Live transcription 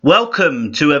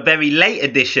Welcome to a very late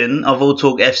edition of All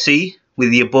Talk FC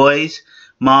with your boys,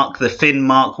 Mark the Finn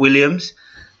Mark Williams,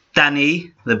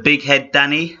 Danny the Big Head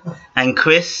Danny, and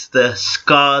Chris the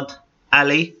Scarred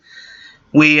Ali.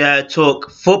 We talk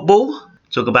football,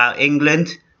 talk about England.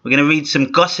 We're going to read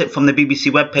some gossip from the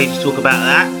BBC webpage, talk about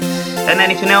that, and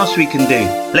anything else we can do.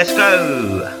 Let's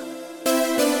go!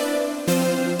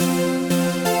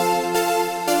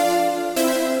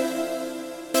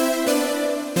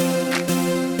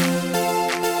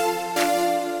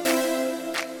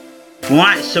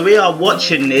 Right, so we are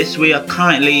watching this. We are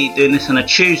currently doing this on a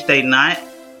Tuesday night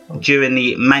during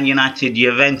the Man United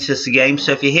Juventus game.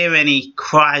 So if you hear any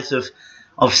cries of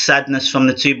sadness from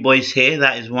the two boys here,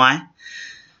 that is why.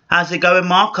 How's it going,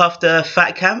 Mark, after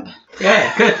Fat Camp?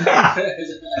 Yeah, good.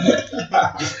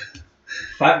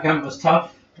 Fat Camp was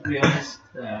tough, to be honest.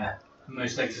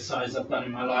 Most exercise I've done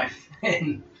in my life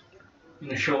in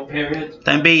a short period.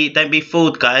 Don't be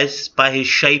fooled, guys. By his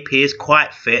shape, he is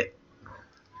quite fit.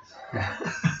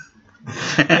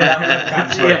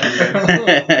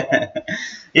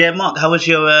 Yeah, Mark, how was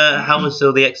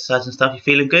all the exercise and stuff? You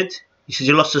feeling good? You said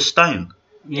you lost a stone.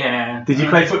 Yeah. Did you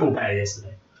play football better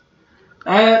yesterday?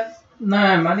 No,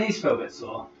 my knees felt a bit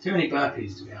sore. Too many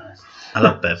burpees, to be honest. I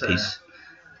love burpees.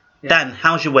 Yeah. Dan,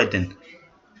 how's your wedding? It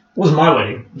wasn't my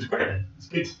wedding. It was great then. It was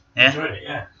good. Yeah? I enjoyed it,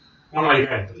 yeah. One way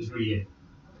ago, but it was really good.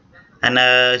 And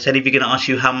is any of you going to ask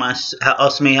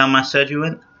me how my surgery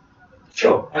went?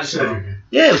 Sure. I just said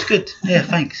Yeah, it was good. Yeah,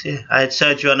 thanks. Yeah, I had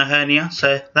surgery on a hernia,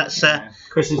 so that's.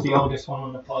 Chris is the oldest one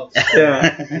on the pod.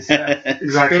 Yeah,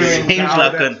 exactly.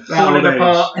 Falling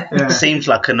apart. Yeah. Seems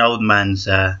like an old man's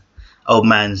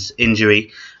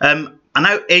injury. I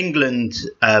know England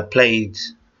played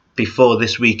before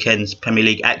this weekend's Premier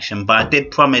League action, but I did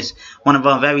promise one of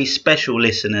our very special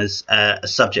listeners a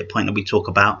subject point that we talk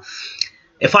about.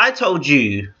 If I told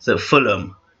you that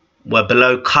Fulham were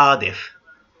below Cardiff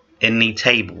in the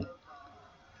table,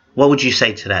 what would you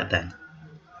say to that, Dan?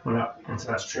 Well,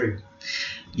 that's true.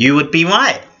 You would be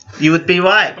right.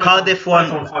 Cardiff won.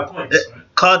 On 5 points.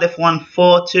 Cardiff won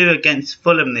 4-2 against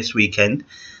Fulham this weekend.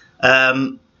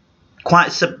 Is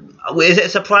it a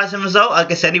surprising result? I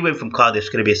guess any win from Cardiff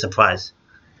is going to be a surprise.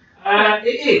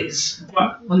 It is,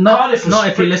 but Not if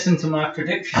you listen to my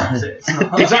predictions. It's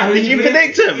not. Exactly. Did you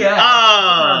predict him? Yeah.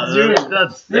 Oh,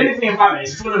 The only thing about it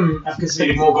is Fulham have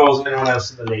conceded more goals than anyone else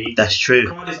in the league. that's true.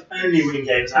 Cardiff only win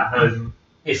games at home,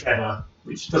 if ever,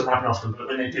 which doesn't happen often, but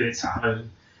when they do, it's at home.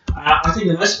 I think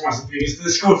the most surprising thing is that they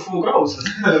scored 4 goals.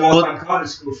 The last time Cardiff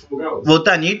scored 4 goals. Well,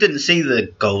 Dan, you didn't see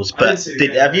the goals, but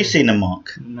have you seen them,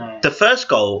 Mark? No. The first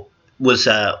goal was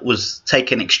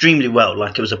taken extremely well,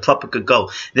 like it was a proper good goal.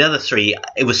 The other 3,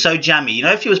 it was so jammy. You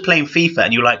know, if you was playing FIFA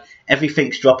and you're like,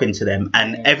 everything's dropping to them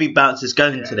and every bounce is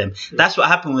going to them. That's what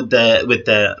happened with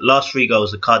the last 3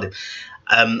 goals of Cardiff.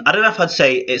 I don't know if I'd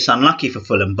say it's unlucky for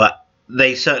Fulham, but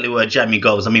they certainly were jammy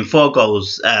goals. I mean, 4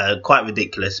 goals, quite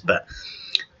ridiculous, but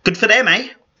good for them, eh?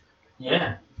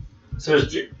 Yeah. So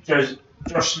is Josh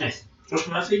Smith. Josh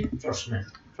Murphy? Josh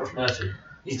Murphy.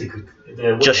 He's the good.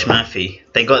 Josh Murphy.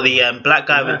 They got the black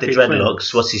guy with the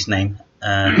dreadlocks. What's his name?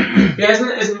 Yeah,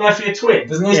 isn't Murphy a twin?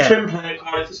 Doesn't his twin play at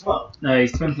Cardiff as well? No,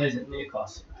 his twin plays at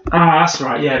Newcastle. Ah, that's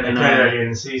right. Yeah, they played earlier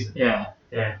in the season. Yeah.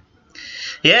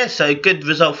 Yeah, so good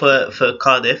result for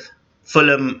Cardiff.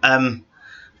 Fulham. Are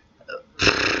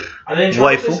they in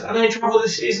trouble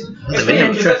this season?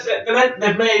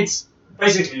 They've made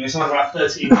basically they signed about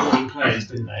 13, 14 players,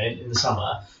 didn't they, in the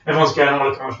summer? Everyone's going, oh,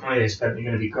 look how much money they spent, they're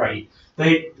going to be great.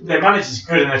 Their manager's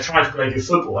good and they're trying to play good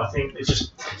football. I think they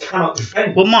just cannot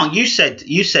defend. Well, Mark, you said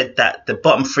that the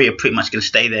bottom 3 are pretty much going to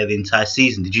stay there the entire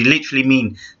season. Did you literally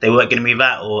mean they weren't going to move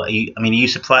out, or are you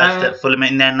surprised that Fulham are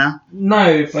in there now?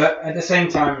 No, but at the same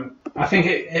time, I think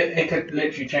it could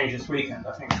literally change this weekend.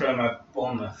 I think Fulham are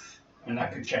Bournemouth, and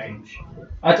that could change.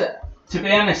 To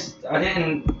be honest,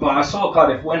 I saw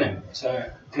Cardiff winning, so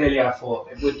clearly I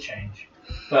thought it would change.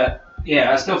 But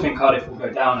yeah, I still think Cardiff will go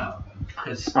down out of them.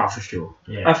 For sure.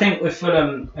 Yeah. I think with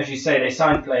Fulham, as you say, they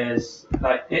sign players.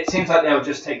 Like it seems like they'll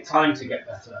just take time to get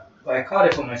better. Where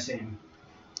Cardiff almost seem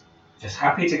just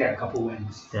happy to get a couple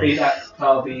wins. Yeah. Beat that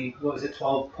Derby,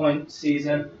 12-point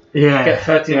season. Yeah. Get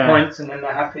 13 points and then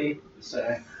they're happy.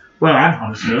 So. Well, and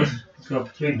Huddersfield. It's got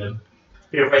between them.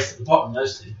 Be a race at the bottom,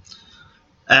 those 2.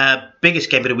 Biggest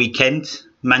game of the weekend,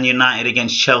 Man United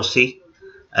against Chelsea.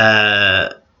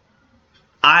 I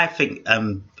think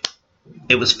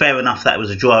it was fair enough that it was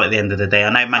a draw at the end of the day. I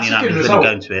know Man United was going to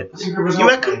go into it. That's a good result. You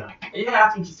reckon? Yeah, I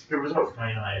think it's a good result for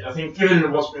Man United. I think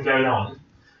given what's been going on,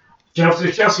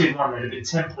 if Chelsea had won, they'd have been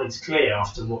 10 points clear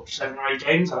after 7 or 8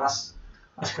 games, and that's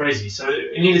crazy. So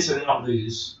it needed to not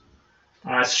lose.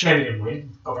 It's a shame he didn't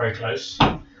win. Got very close.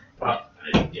 But,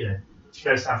 you know, to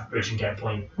go to Stamford Bridge and get a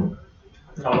point,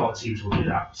 not a lot of teams will do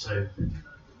that. So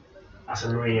that's a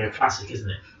Mourinho classic, isn't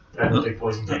it? Going the big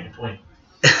boys and getting a point.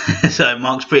 So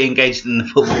Mark's pretty engaged in the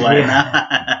football right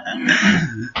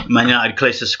now. Man United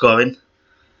close to scoring.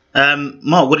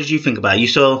 Mark, what did you think about it? You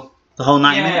saw the whole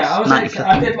 90 minutes? Yeah,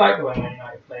 I did like the way Man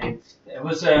United played. It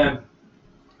was the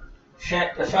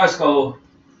first goal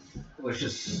was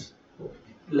just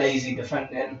lazy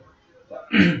defending.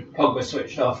 Pogba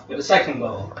switched off, but the second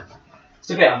goal, it's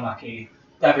a bit unlucky.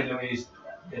 David Luiz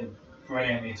did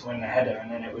brilliantly to win the header,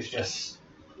 and then it was just,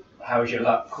 how's your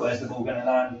luck? Where's the ball going to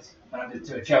land? Landed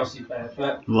to a Chelsea player.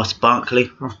 But Ross Barkley's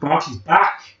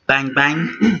back. Bang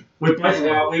bang. We're both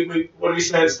what did we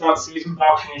say at the start of the season?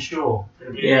 Barkley and Shaw.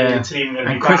 Yeah. Team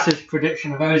and Chris's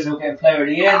prediction of Ozil getting player of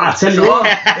the year. I tell you what,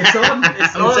 it's on.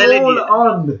 It's all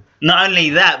on. Not only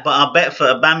that, but I bet for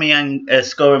Aubameyang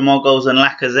scoring more goals than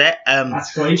Lacazette.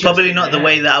 Probably not the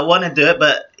way that I want to do it,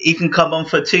 but he can come on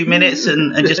for 2 minutes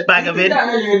and just bang them in.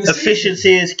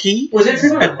 Efficiency is key. Was it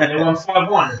fun when they won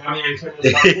 5-1? Aubameyang came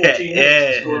in about 14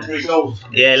 minutes and scored 3 goals.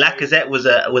 Yeah, Lacazette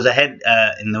was ahead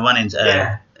in the run-ins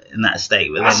in that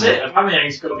state. That's it.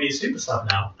 Aubameyang's got to be a superstar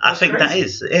now. I think that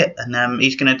is it, and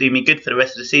he's going to do me good for the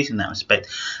rest of the season in that respect.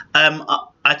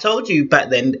 I told you back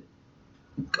then,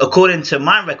 according to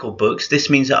my record books, this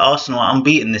means that Arsenal are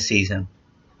unbeaten this season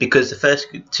because the first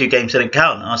 2 games didn't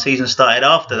count. Our season started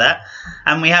after that,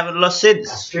 and we haven't lost since.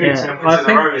 That's true. Yeah. I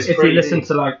think if you listen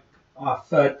to like our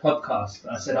 3rd podcast,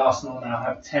 I said Arsenal now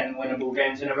have 10 winnable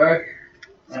games in a row,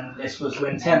 and this was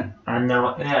win 10. And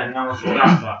now I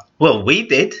thought that. Well, we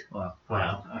did. Well,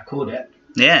 I called it.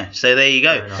 Yeah, so there you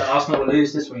go. So Arsenal will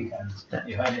lose this weekend.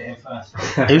 You heard it here first.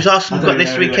 Who's Arsenal got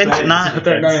this weekend? No, I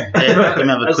don't know. Yeah, let me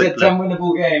have a I quick said 10 look.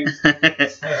 winnable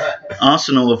games.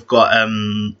 Arsenal have got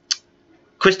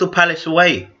Crystal Palace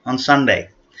away on Sunday.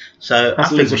 So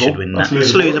That's I think we losable. should win that. That's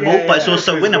It's losable. losable, but it's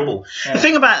also that's losable. winnable. Yeah. The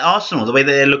thing about Arsenal, the way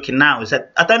that they're looking now, is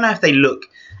that I don't know if they look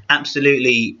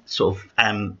absolutely sort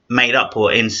of made up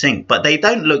or in sync, but they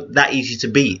don't look that easy to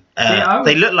beat.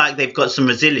 They look like they've got some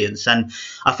resilience, and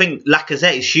I think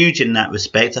Lacazette is huge in that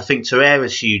respect. I think Torreira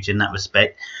is huge in that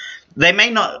respect. They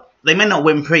may not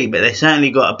win pre, but they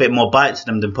certainly got a bit more bite to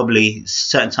them than probably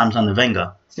certain times under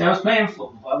Wenger. See, I was playing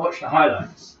football. I watched the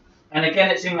highlights, and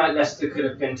again, it seemed like Leicester could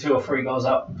have been 2 or 3 goals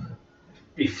up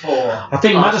before. I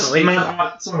think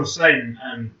Arsenal. someone was saying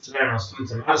today when I was talking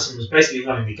to him, Maddison was basically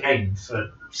running the game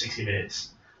for 60 minutes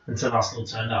until Arsenal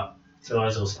turned up, until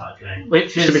Ozil started playing.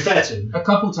 Which is, to be fair to him, a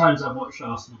couple times I've watched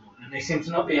Arsenal, and they seem to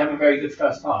not be having very good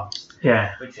first halves.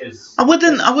 yeah. Which is I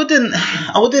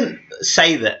wouldn't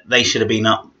say that they should have been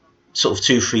up sort of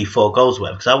 2, 3, 4 goals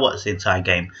worth, because I watched the entire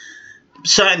game.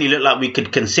 Certainly looked like we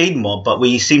could concede more, but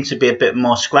we seem to be a bit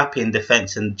more scrappy in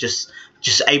defence and just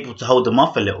able to hold them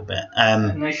off a little bit.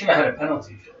 and they should have had a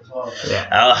penalty shot as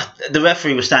well. The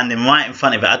referee was standing right in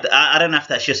front of it. I don't know if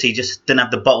that's just he just didn't have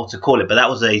the bottle to call it, but that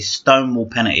was a stonewall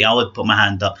penalty. I would put my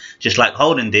hand up, just like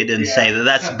Holden did, and say that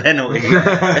that's a penalty.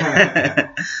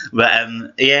 But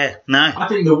no. I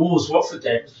think the Wolves-Watford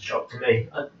game was a shock to me.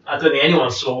 I don't think anyone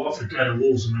saw Watford going to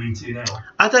Wolves and winning 2-0.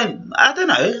 I don't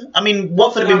know. I mean,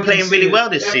 Watford have been playing really well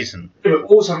this season. Yeah, but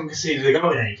Wolves haven't conceded a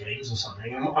goal in 8 games or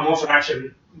something, and Watford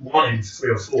actually won in 3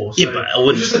 or 4. So Yeah, but I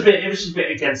wouldn't- it was just a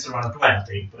bit against the run of play, I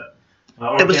think. But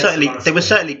They were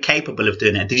certainly capable of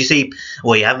doing it. Did you see?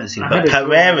 Well, you haven't seen, I but heard it.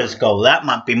 Pereira's goal, that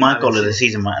might be my I goal of didn't the see it.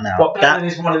 season right now. What better than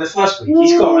his one in the first week?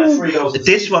 He's got like 3 goals.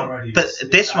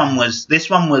 This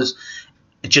one was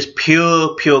just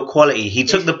pure quality. He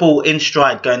took the ball in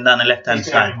stride going down the left-hand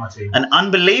side. An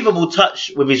unbelievable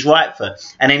touch with his right foot,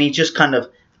 and then he just kind of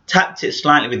tapped it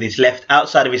slightly with his left,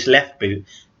 outside of his left boot,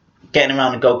 getting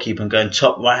around the goalkeeper and going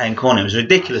top right-hand corner. It was a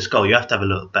ridiculous goal. You have to have a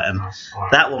look. But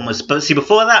that one was... But see,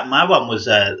 before that, my one was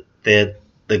the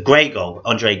Gray goal,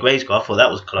 Andre Gray's goal. I thought that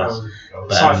was close.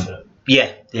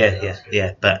 Yeah.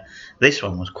 But this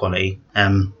one was quality.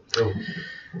 Cool.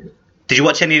 Did you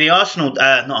watch any of the Arsenal...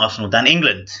 not Arsenal, Dan,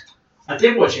 England? I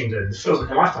did watch England. It feels like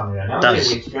a lifetime ago now. Does.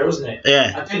 A week ago, wasn't it?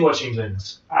 Yeah. I did watch England.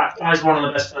 That was one of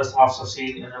the best first halves I've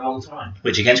seen in a long time.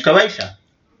 Which, against Croatia?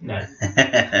 No.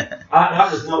 That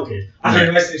was not good. I think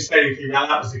the message stadium came out,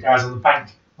 that was the guys on the bank.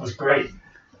 That was great.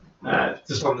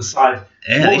 Just on the side.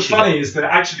 Yeah, What was funny is that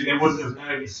actually they wouldn't have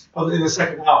known in the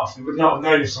second half. They would not have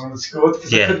known if someone had scored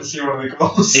because they couldn't see one of the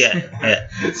goals. Yeah.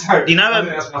 So, You know, I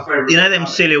think that's my favourite. You know them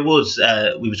Celia Woods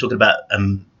we were talking about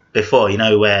before, you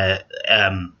know, where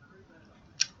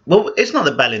Well, it's not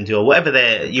the Ballon d'Or, whatever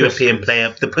their European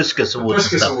player, the Puskas Awards.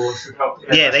 Puskas Awards.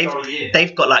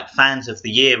 They've got like Fans of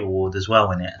the Year award as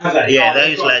well in it. Yeah,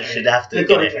 those lads should have to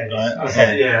get it.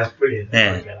 Right? Yeah, that's brilliant.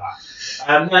 Yeah.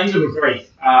 No, England were great.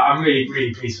 I'm really,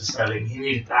 really pleased for Sterling. He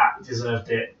needed that. He deserved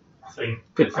it. I think.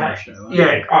 Good finish, though.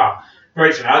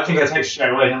 Great finish. I think I take straight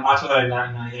away. Michael Owen,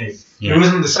 1998. Yeah. It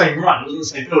wasn't the same run. It wasn't the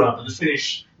same build-up, but the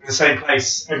finish in the same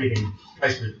place, everything,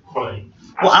 placement, quality.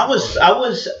 Well,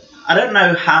 I don't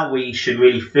know how we should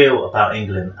really feel about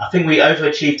England. I think we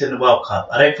overachieved in the World Cup.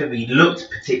 I don't think we looked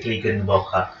particularly good in the World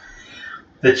Cup.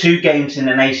 The 2 games in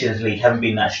the Nations League haven't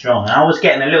been that strong. And I was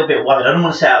getting a little bit worried. I don't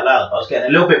want to say it out loud, but I was getting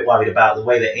a little bit worried about the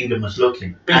way that England was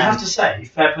looking. But you have to say,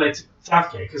 fair play to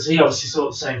Southgate, because he obviously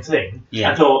saw the same thing.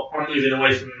 Yeah. I thought, I'm moving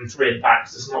away from 3 at the back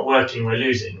because it's not working, we're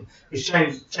losing. He's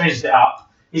changed it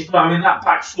up. That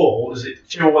back 4, was it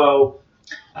Chilwell,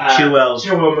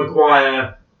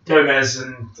 Maguire, Gomez,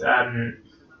 and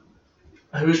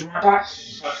who was right back?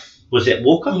 Was it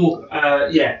Walker?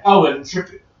 Owen,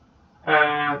 Trippier.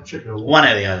 One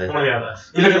or the other.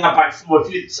 You look at that back 4,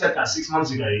 if you said that 6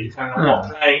 months ago, you'd kind of not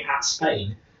playing at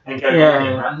Spain and going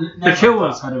But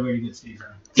Chilwell's had a really good season.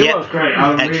 Chilwell's great.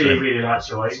 I really, really like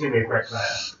Chilwell. He's going to be a great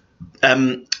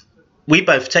player. We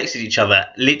both texted each other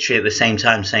literally at the same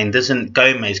time saying, doesn't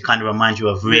Gomez kind of remind you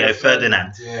of Rio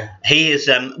Ferdinand? Yeah. He is,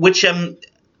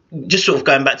 just sort of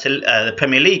going back to the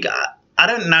Premier League, I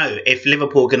don't know if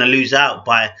Liverpool are going to lose out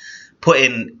by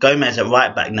putting Gomez at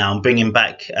right back now and bringing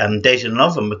back Dejan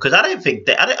Lovren, because I think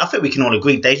we can all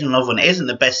agree Dejan Lovren isn't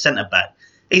the best centre back.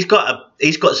 He's got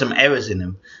some errors in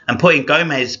him, and putting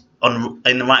Gomez in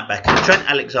the right back, and Trent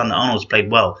Alexander-Arnold's played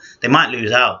well. They might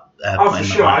lose out. For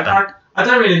sure. I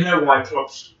don't really know why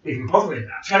Klopp's even bothering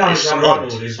that. Trent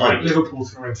Alexander-Arnold is like Liverpool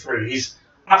through and through. He's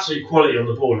absolute quality on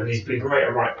the ball, and he's been great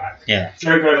at right back. Yeah.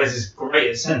 Joe Gomez is great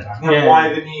at centre back.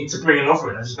 Why the need to bring an offer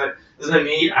in? There's no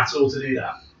need at all to do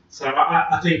that. So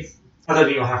I don't think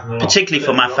it'll happen a lot. Particularly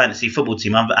for my fantasy football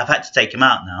team, I've had to take him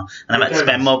out now, and I've had to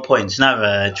spend more points.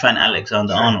 No, Trent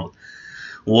Alexander-Arnold.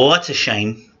 What a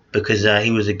shame, because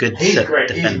he was a good defender. He's a great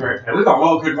player. We've got a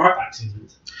lot of good right backs in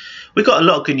England. We've got a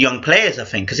lot of good young players, I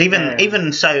think, because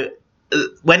even so,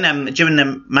 when during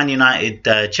the Man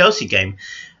United Chelsea game,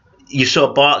 you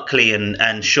saw Barkley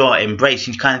and Shaw embrace,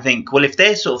 you kind of think, well, if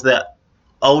they're sort of the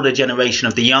older generation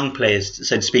of the young players,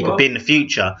 so to speak, of being the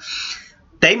future,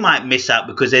 they might miss out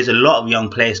because there's a lot of young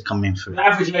players coming through. The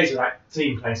average age of that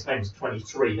team playing Spain is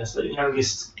 23. That's the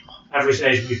youngest average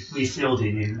age we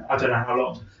fielded in I don't know how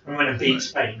long. We went and beat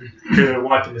Spain. We were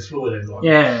wiping the floor with everyone.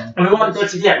 Yeah. And we won. Don't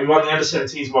forget, we won the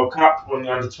under-17s World Cup. We won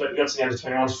the we got to the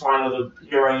under-21s final of the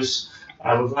Euros.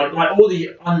 We've won, all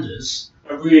the unders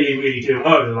are really, really doing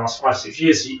well over the last 5-6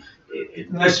 years. So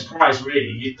no surprise,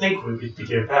 really. You'd think we would be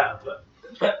doing better,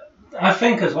 but I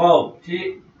think as well.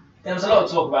 There was a lot of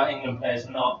talk about England players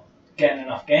not getting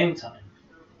enough game time.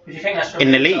 Do you think that's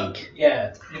in the league?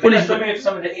 Yeah. Do you think that's removed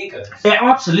some of the egos? Yeah,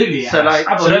 absolutely. So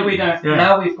although we don't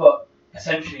now, we've got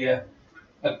essentially a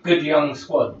good young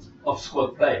squad of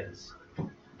squad players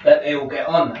that they all get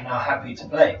on and are happy to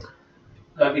play.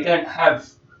 Like we don't have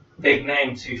big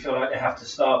names who feel like they have to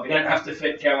start. We don't have to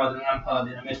fit Gerrard and Lampard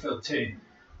in a midfield too,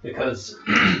 because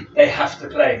they have to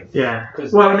play. Yeah.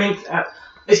 Well,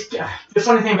 the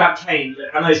funny thing about Kane,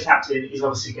 I know he's captain, he's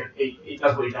obviously he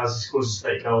does what he does, he scores his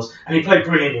 8 goals, and he played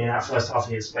brilliantly in that first half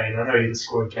against Spain. I know he didn't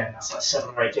score again, that's like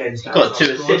 7 or 8 games. He got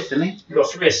 2 assists, didn't he? He got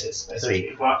 3 assists,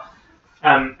 basically. But,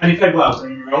 and he played well, don't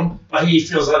get me wrong, but he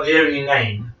feels like the only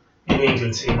name in the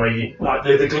England team where you, like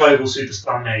the global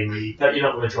superstar name, that you're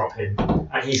not going to drop him,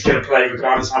 and he's going to play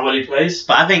regardless how well he plays.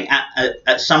 But I think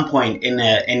at some point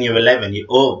in your 11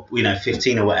 or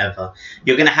 15 or whatever,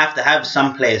 you're going to have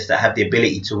some players that have the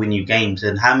ability to win you games.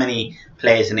 And how many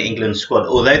players in the England squad,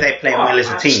 although they play well as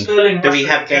a team, do we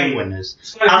have game winners?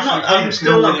 I'm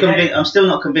still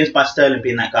not convinced by Sterling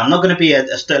being that guy. I'm not going to be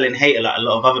a Sterling hater like a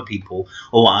lot of other people,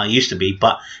 or what I used to be,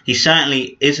 but he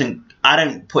certainly isn't. I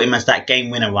don't put him as that game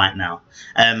winner right now.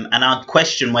 And I'd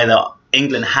question whether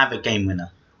England have a game winner.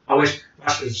 I wish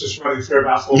Rashford was just running through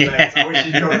about 4 minutes. I wish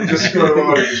he'd gone and just scored a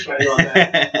goal and just played like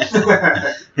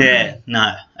that. Yeah,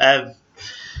 no.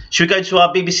 Should we go to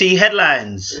our BBC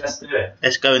headlines? Let's do it.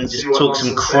 Let's go and just talk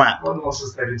some crap. What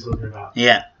nonsense they've been talking about.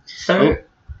 Yeah. So,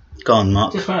 go on,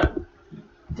 Mark. Just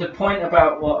the point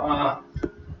about what our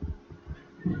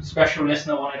special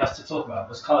listener wanted us to talk about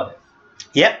was Cardiff.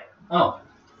 Yep. Oh.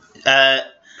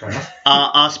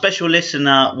 Our special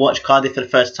listener watched Cardiff for the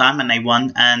first time and they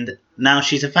won, and now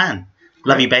she's a fan.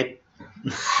 Love you, babe.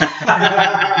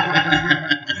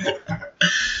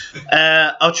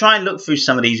 I'll try and look through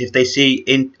some of these if they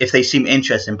seem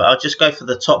interesting, but I'll just go for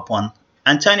the top one.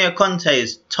 Antonio Conte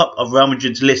is top of Real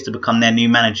Madrid's list to become their new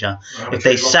manager if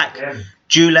they sack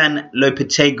Julian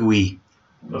Lopetegui.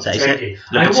 Lopetegui.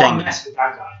 I mean, what a mess with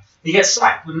that guy. He gets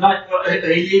sacked the night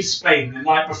he leaves Spain the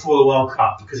night before the World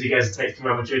Cup because he goes to take the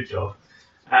Real Madrid job.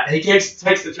 He takes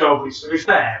the job, which, to be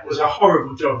fair, was a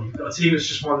horrible job. You've got a team that's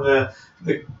just won the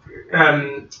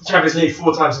Champions League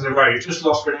 4 times in a row. You've just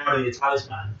lost Ronaldo, your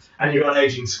talisman, and you've got an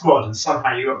ageing squad, and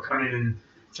somehow you've got to come in and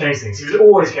change things. He was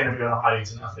always going to be on a hiding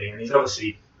to nothing, and he's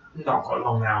obviously not quite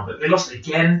long now, but they lost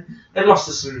again. They lost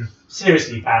to some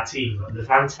seriously bad teams, like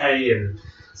Levante and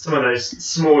some of those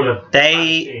smaller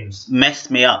teams. They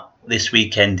messed me up this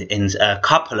weekend in a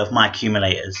couple of my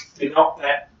accumulators. Did not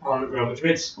bet on Real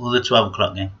Madrid. Or the 12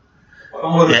 o'clock game.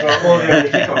 Or the early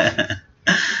kickoff.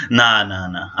 No.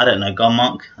 I don't know. Go on,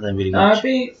 Mark. I don't really watch.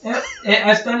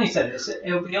 As Danny said,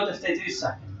 it'll be odd if they do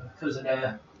sack him because of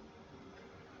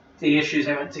the issues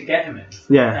they went to get him in.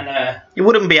 Yeah. And you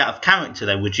wouldn't be out of character,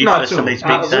 though, would you? No, for somebody to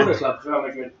out speak of all the clubs, Real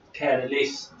Madrid cared the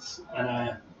least.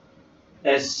 And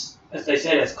there's, as they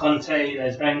say, there's Conte,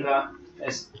 there's Wenger,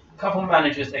 there's a couple of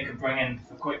managers they could bring in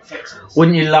for quick fixes.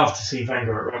 Wouldn't you love to see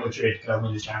Wenger at Real Madrid go and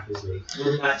win the Champions League?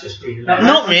 Wouldn't that just be...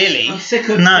 Not really. I'm sick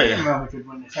of seeing Real Madrid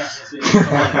win the Champions League.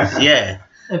 Yeah.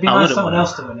 It'd be nice someone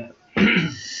else to win it.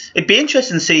 It'd be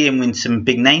interesting to see him win some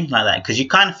big names like that, because you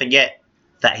kind of forget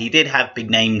that he did have big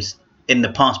names in the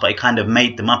past, but he kind of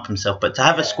made them up himself. But to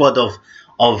have a squad of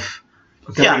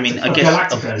it'd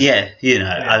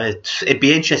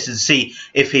be interesting to see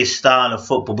if his style of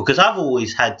football, because I've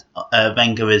always had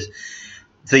Wenger as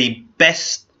the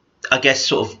best, I guess,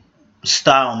 sort of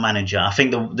style manager. I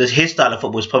think his style of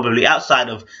football is probably outside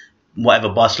of whatever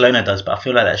Barcelona does, but I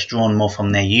feel like that's drawn more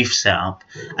from their youth setup.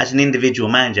 As an individual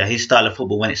manager, his style of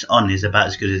football, when it's on, is about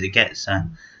as good as it gets. So.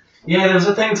 Yeah, there was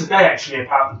a thing today actually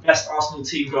about the best Arsenal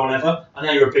team goal ever. I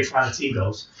know you're a big fan of team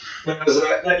goals. There was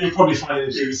you'll probably find it in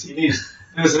the BBC News.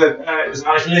 It was a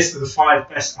nice list of the 5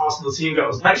 best Arsenal team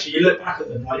goals. And actually, you look back at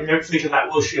them, like you don't think of that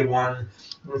Wilshere one,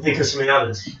 and think of some of the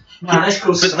others. Man,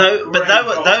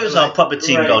 those are proper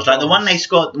team goals. Like the one they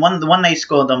scored, the one they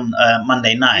scored on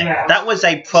Monday night. Yeah, that was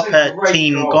a proper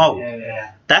team goal.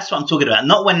 Yeah. That's what I'm talking about.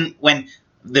 Not when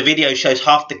the video shows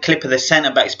half the clip of the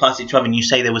centre backs pass each other, and you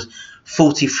say there was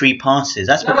 43 passes.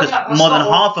 That's because more than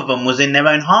half of them was in their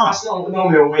own half. That's not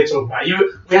normally what we're talking about.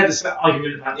 We had this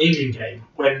argument about the England game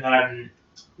when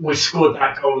we scored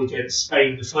that goal against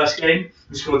Spain the first game.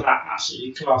 We scored that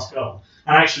absolutely class goal.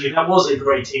 And actually, that was a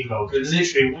great team goal because it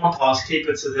was literally one pass,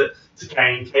 keeper to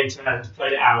Kane turned,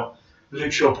 played it out,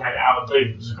 Luke Shaw played it out, and boom,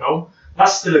 it was a goal.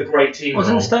 That's still a great team goal.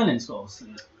 Wasn't Sterling's goals?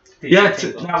 Yeah,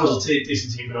 that was a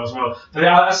decent team goal as well. But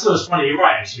I thought it was funny, you're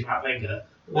right actually about Wenger.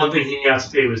 One thing he knew how to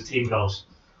do was team goals.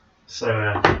 So,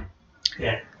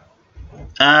 yeah.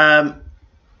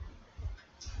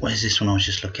 Where's this one I was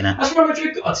just looking at? Has Real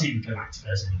Madrid got a team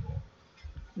Galacticos anymore?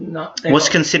 No. What's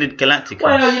considered Galacticos?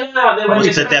 Well,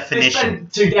 what's the definition? They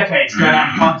spent 2 decades going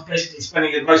out basically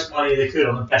spending the most money they could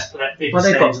on the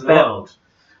biggest names in the world.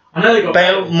 I know they've got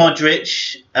Bale,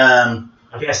 Modric. I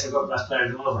guess they've got the best player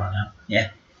in the world right now. Yeah,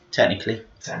 technically.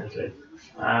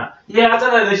 I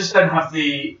don't know. They just don't have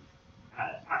the.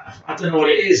 I don't know what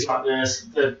it is, like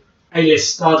the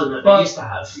A-list stardom that they used to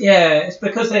have. Yeah, it's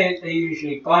because they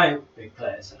usually buy big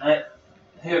players. And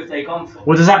who have they gone for?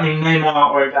 Well, does that mean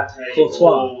Neymar or Mbappe?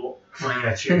 Courtois.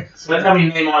 Yeah, true. So does that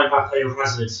mean Neymar, Mbappe or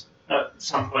Hazard at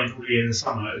some point probably in the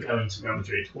summer are going to Real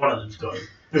Madrid? One of them's going.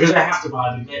 Because they have to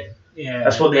buy a big name. Yeah.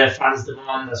 That's what their fans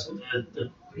demand. That's what the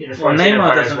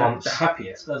Neymar doesn't look the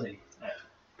happiest, does he? At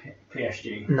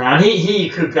PSG. No, he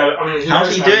could go. I mean,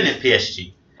 how's he doing at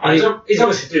PSG? He's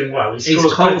obviously doing well. He's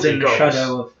cold in the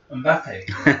shadow of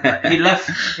Mbappe. he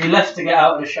left to get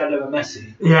out of the shadow of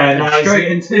Messi. Yeah,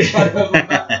 straight into the shadow of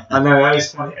Mbappe. I know, that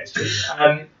is funny actually.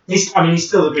 He's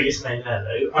still the biggest name there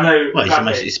though. I know. Well, he's the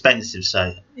most expensive,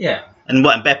 so. Yeah. And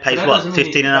what, Mbappe's what,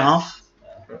 15 and a half?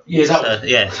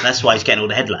 Yeah, that's why he's getting all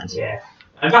the headlines. Yeah.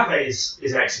 Mbappe is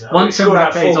excellent. Once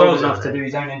Mbappe's old enough to do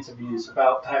his own interviews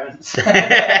about parents.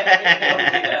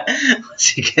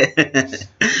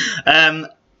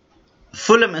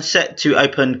 Fulham are set to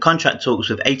open contract talks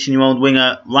with 18-year-old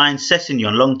winger Ryan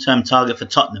Sessegnon, long-term target for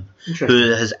Tottenham,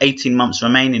 who has 18 months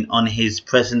remaining on his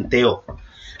present deal.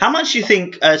 How much do you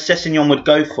think Sessegnon would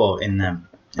go for in the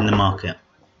market?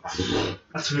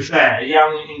 To be fair, a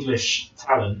young English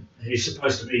talent who's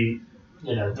supposed to be,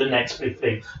 the next big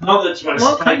thing. Not that he's played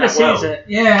that well.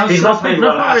 Yeah, he's not played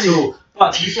well at all.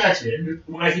 But to be fair to him,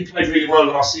 where he played really well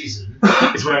last season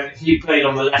is when he played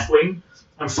on the left wing.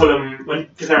 And Fulham,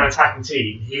 because they're an attacking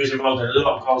team, he was involved in a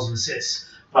lot of goals and assists.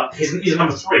 But he's a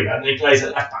number 3, and he plays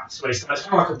at left back. So he starts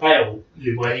kind of like a Bale,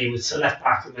 where he was at left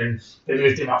back, and then they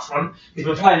moved him up front. He's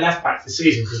been playing left back this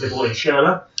season because they brought in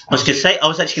Schürrle. I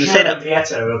was actually going to say that. And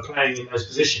Vieto are playing in those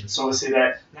positions, so obviously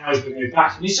now he's been moved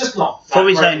back, and he's just not that For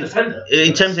his great own, defender.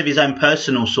 in terms of his own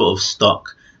personal sort of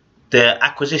stock, the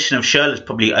acquisition of Schürrle's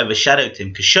probably overshadowed him.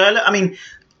 Because Schürrle, I mean,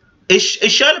 is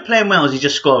Schürrle playing well, or is he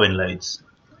just scoring loads?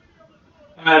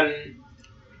 Is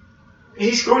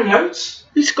he scoring loads?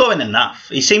 He's scoring enough.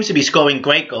 He seems to be scoring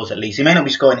great goals at least. He may not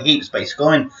be scoring heaps, but he's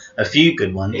scoring a few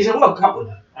good ones. He's a World Cup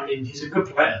winner. I mean, he's a good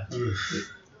player.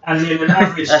 And in an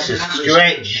average... That's a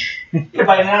stretch. Yeah,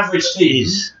 but in an average team,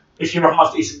 if you're a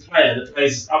half-decent player that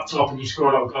plays up top and you score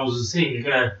a lot of goals as a team, you're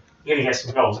gonna get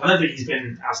some goals. I don't think he's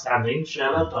been outstanding,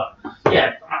 Schürrle, but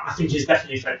yeah, I think he's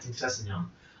definitely affecting Sessegnon.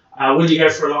 Will you go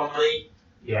for a lot of money?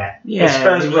 Yeah. If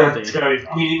Spurs were to go,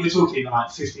 I mean, we're talking like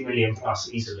 50 million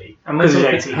plus easily. And we're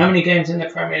talking how many games in the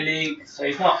Premier League? So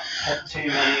he's not had too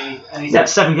many, and he's had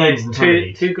 7 games in the Premier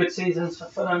League. 2 good seasons for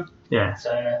Fulham. Yeah.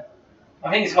 So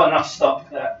I think he's got enough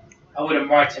stock that I wouldn't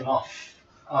write him off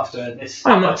after this.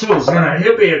 Oh, not at all. No,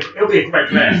 he'll be a great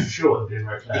player for sure. He'll be a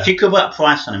great player. If you could put a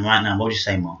price on him right now, what would you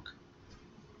say, Mark?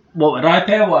 What would I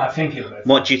pay or what I think he would go for?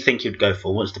 What do you think you'd go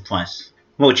for? What's the price?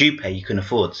 What would you pay? You can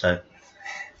afford, so.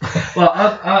 Well,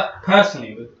 I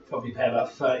personally would probably pay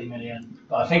about 30 million,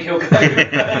 but I think he'll go.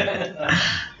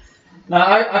 No,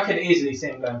 I could easily see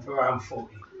him going for around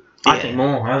 40. I think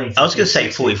more. I was going to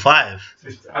say 45.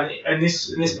 50, and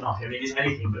this market, I mean, it's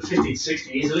anything but 50 to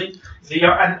 60 easily.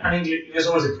 And there's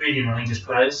always a premium on English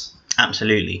players.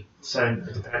 Absolutely. So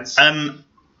it depends.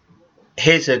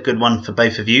 Here's a good one for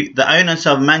both of you. The owners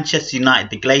of Manchester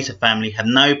United, the Glazer family, have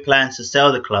no plans to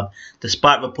sell the club,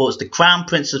 despite reports the Crown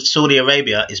Prince of Saudi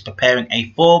Arabia is preparing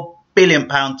a £4 billion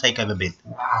takeover bid.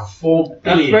 Wow, $4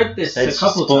 billion. I've read this a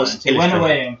couple times. He went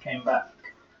away and came back.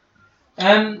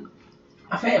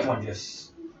 I think everyone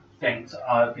just thinks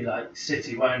it'll be like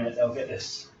City, won't it? They'll get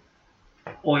this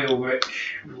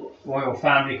oil-rich royal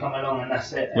family come along and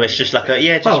that's it. Well, it's just like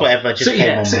whatever. Just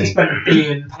City spent £1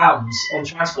 billion on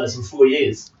transfers in 4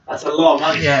 years. That's a lot of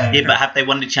money. Yeah, but have they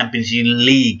won the Champions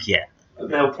League yet?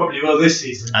 They'll probably will this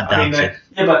season. I doubt it.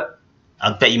 Yeah, but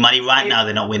I'll bet you money right now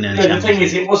they're not winning the the Champions thing League.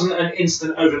 is, it wasn't an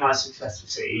instant overnight success for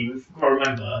City. You've got to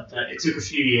remember that it took a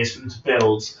few years for them to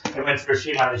build. They went through a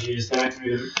few managers. They went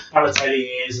through the Balotelli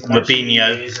years and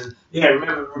Robinho. years, and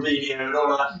remember Robinho and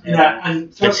all that.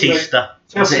 And Chelsea Batista.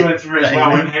 went through as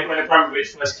well when Abramovich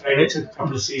first came. It took a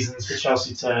couple of seasons for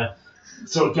Chelsea to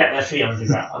sort of get their feet under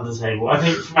the table. I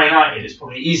think for Man United it's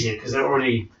probably easier because they're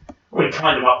already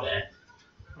kind of up there.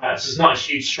 So it's not a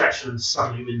huge stretch for them to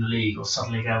suddenly win the league or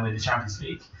suddenly go and win the Champions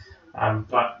League.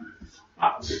 But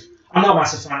I'm not a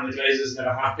massive fan of the Glazers,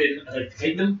 never have been. I don't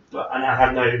hate them, and I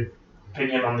have no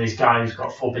opinion on these guys who've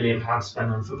got £4 billion to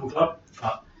spend on a football club.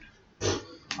 But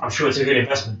I'm sure it's a good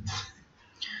investment.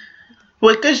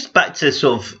 Well, it goes back to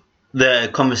sort of the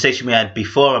conversation we had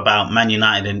before about Man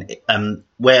United and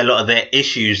where a lot of their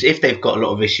issues, if they've got a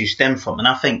lot of issues, stem from. And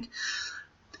I think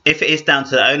if it is down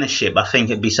to the ownership, I think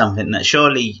it'd be something that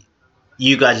surely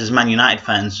you guys as Man United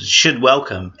fans should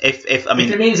welcome. If it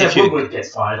means that Woodward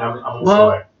gets fired, I'm all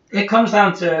for it. It comes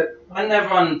down to when they're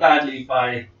run badly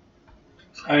by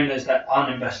owners that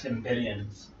aren't investing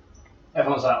billions.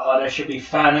 Everyone's like, there should be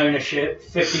fan ownership.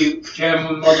 50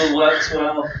 German model works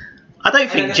well. I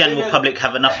don't think general public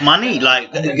have enough money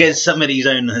against some of these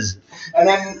owners. And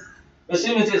then as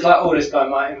soon as it's like, this guy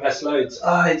might invest loads.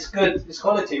 It's good, it's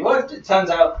quality. Well, it turns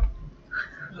out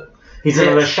he's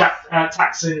another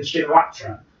Thaksin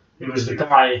Shinawatra, who was the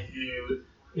guy who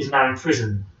is now in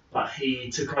prison, but he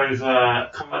took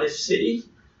over Cardiff City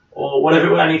or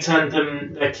whatever, and he turned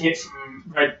their kit from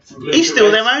blue. He's to still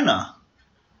red. their owner.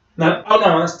 No,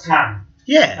 that's Tam.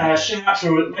 Yeah.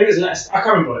 Shinawatra, maybe it was Leicester. I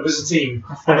can't remember. It was a team,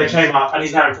 and they came up, and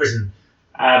he's now in prison.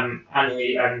 And I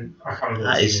can't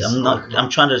remember. I'm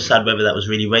trying to decide whether that was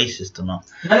really racist or not.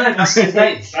 No, that's his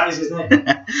name. That is his name.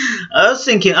 I was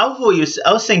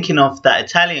thinking of that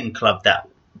Italian club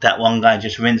that one guy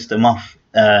just rinsed them off.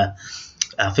 I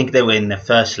think they were in the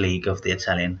first league of the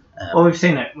Italian. Well, we've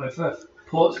seen it with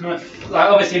Portsmouth. Like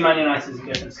obviously, Man United is a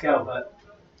different scale, but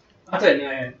I don't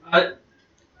know.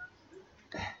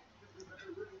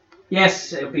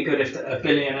 Yes, it would be good if a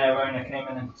billionaire owner came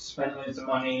in and spent loads of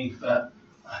money, but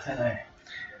I don't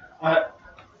know.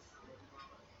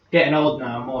 Getting old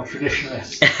now, I'm more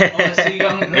traditionalist. I want to see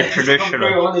young players come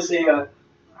through. I want to see a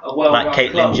well-run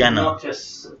club, Jenner. not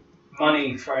just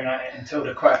money thrown at it until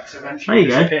the cracks eventually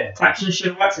disappear. Thaksin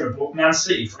Shinawatra bought Man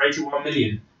City for $81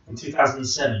 million in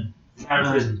 2007. He's now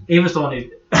in prison. He was the one who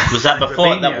Was that before?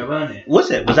 Robinho, weren't it?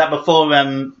 Was it? Was that before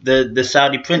the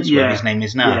Saudi prince, whatever his name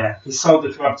is now? Yeah, he sold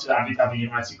the club to Abu Dhabi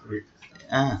United Group.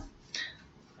 Ah.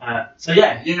 So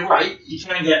yeah, you're right. You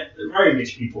can get very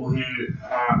rich people who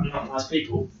are not nice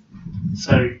people.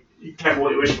 So you careful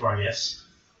what you wish for, I guess.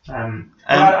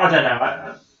 I don't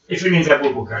know. If it means that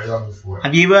will go, I'm all for it.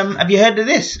 Have you heard of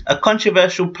this? A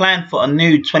controversial plan for a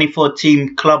new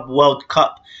 24-team Club World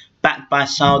Cup backed by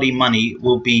Saudi money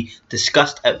will be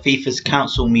discussed at FIFA's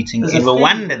council meeting in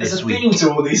Rwanda this week. There's a theme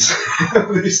to all these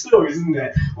stories, isn't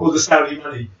there? All the Saudi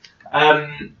money.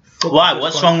 Why?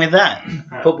 What's wrong with that?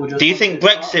 Do you think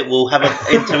Brexit will have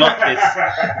interrupt this?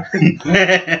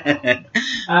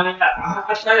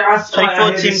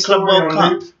 24-team Club World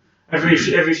Cup. Every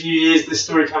few years, this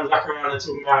story comes back around and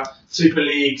talking about Super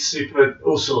League,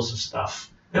 all sorts of stuff.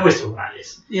 They always talk about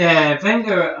this. Yeah,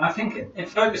 Wenger, I think in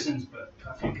Ferguson's book,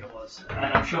 I think it was,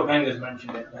 and I'm sure Wenger's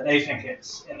mentioned it, that they think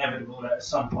it's inevitable that at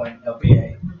some point there'll be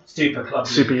a super club.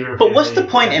 Super European. But what's the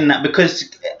point in that? Because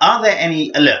are there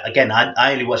any... Look, again,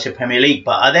 I only watch the Premier League,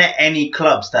 but are there any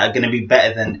clubs that are going to be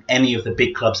better than any of the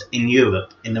big clubs in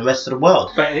Europe, in the rest of the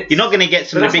world? You're not going to get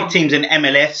some of the big teams in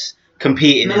MLS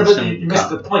competing in some... You missed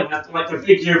the point. Like the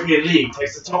big European league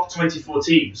takes the top 24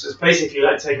 teams. So it's basically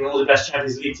like taking all the best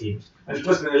Champions League teams and just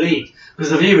putting them in the league.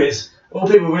 Because the view is, all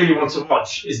people really want to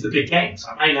watch is the big games.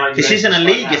 Like this isn't a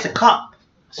league, it's a cup.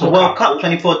 It's a World Cup,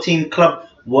 24-team Club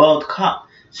World Cup.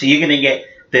 So you're going to get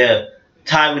the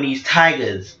Taiwanese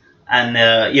Tigers and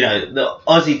the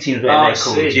Aussie teams, whatever they're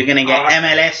called. You're going to get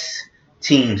MLS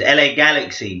teams, LA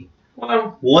Galaxy.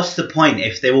 Well, what's the point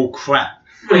if they're all crap?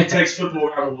 It takes football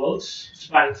around the world. It's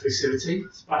about inclusivity.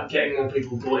 It's about getting more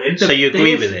people bought in. So you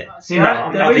agree with it? See,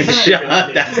 shut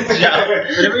up.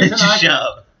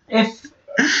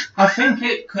 I think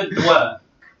it could work,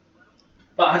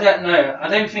 but I don't know. I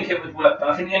don't think it would work. But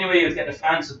I think the only way you'd get the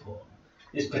fan support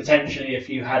is potentially if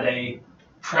you had a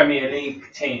Premier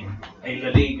League team, a La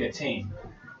Liga team.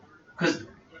 Because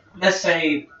let's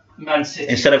say Man City...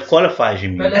 Instead of qualifiers, you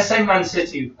mean? But let's say Man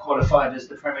City qualified as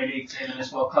the Premier League team in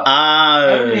this World Cup.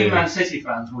 Only Man City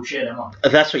fans will cheer them on.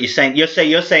 That's what you're saying. You're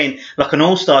saying like an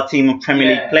all-star team of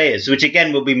Premier League players, which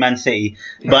again will be Man City.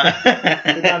 But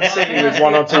Man City with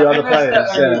one or two other players.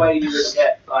 That's the only way you would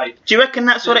get, like... Do you reckon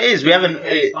that's what it is? We haven't...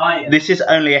 This is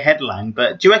only a headline,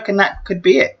 but do you reckon that could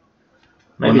be it?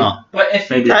 Maybe. Or not? But if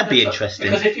that'd be interesting.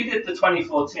 Because if you did the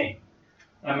 2014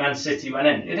 and Man City went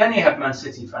in, it'd only have Man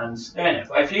City fans doing it.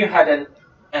 But if you had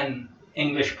an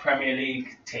English Premier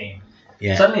League team,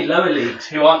 suddenly lower leagues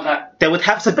who aren't that... There would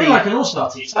have to be... like an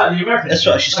all-star team. That's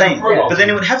what she's saying. But then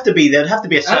it would have to be... There would have to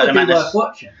be a certain amount of...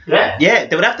 watching. Yeah,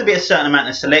 there would have to be a certain amount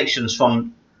of selections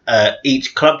from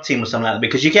each club team or something like that,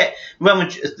 because you get... Real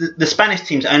Madrid, the Spanish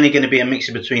team's only going to be a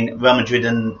mixture between Real Madrid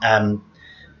and...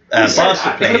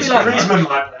 Barca players. Griezmann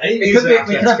might play. We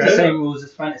could have the same rules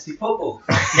as fantasy football.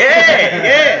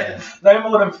 Yeah. No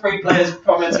more than 3 players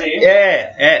from a team.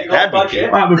 Yeah, that'd be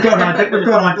good. Right, we've got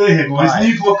an idea here, boys.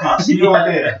 New podcast, new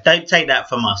idea. Don't take that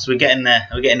from us. We're getting there.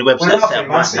 We're getting the website set up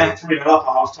right now. 3-0 up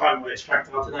at half time. We're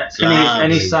extracting after next.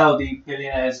 Any Saudi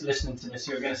billionaires listening to this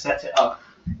who are going to set it up,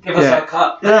 give us a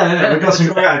cut. Yeah, we've got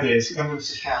some great ideas. Come give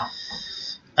us a shout.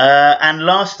 And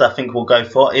last, I think we'll go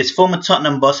for is former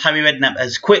Tottenham boss Harry Redknapp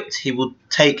has quipped he will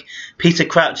take Peter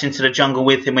Crouch into the jungle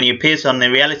with him when he appears on the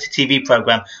reality TV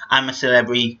programme I'm a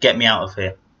Celebrity, Get Me Out of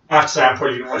Here. I have to say I'm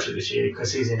probably going to watch it this year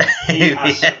because he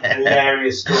has some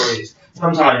hilarious stories.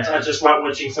 Sometimes I just like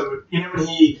watching some... You know when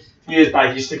years back,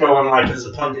 he used to go on like as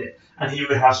a pundit and he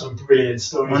would have some brilliant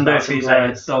stories. I wonder if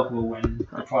his dog will win the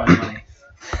prize money.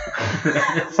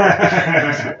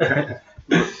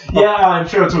 Yeah, I'm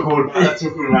sure I'll talk all about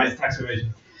his tax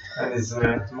evasion and his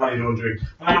money laundering.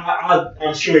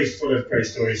 I'm sure he's full of great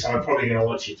stories, so I'm probably going to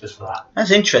watch it just for that.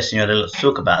 That's interesting you had a lot to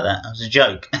talk about that. That was a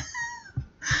joke.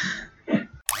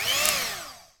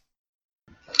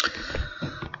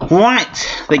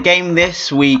 Right, the game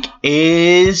this week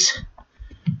is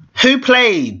Who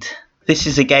Played? This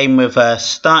is a game with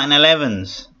starting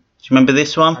 11s. Do you remember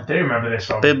this one? I do remember this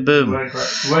one. Boom, boom. We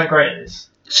weren't great at this.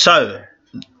 So,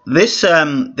 this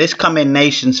coming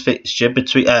nations fixture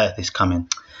between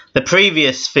the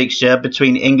previous fixture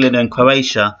between England and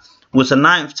Croatia was the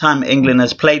 9th time England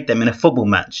has played them in a football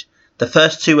match. The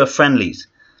first 2 were friendlies,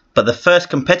 but the first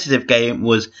competitive game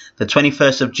was the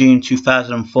 21st of June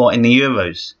 2004 in the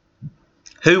Euros.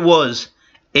 Who was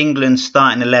England's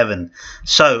starting 11?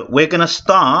 So we're going to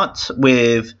start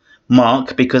with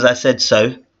Mark because I said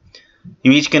so.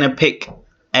 You're each going to pick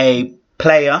a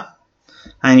player.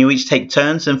 And you each take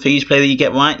turns, and for each player that you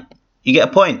get right, you get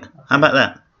a point. How about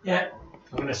that? Yeah.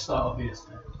 I'm going to start obvious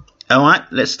then.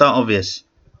 Alright, let's start obvious.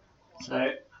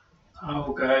 So, I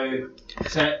will go.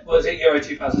 So, was it Euro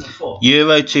 2004?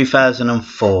 Euro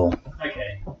 2004.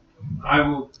 Okay. I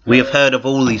will. Go, We have heard of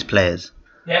all these players.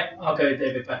 Yep, I'll go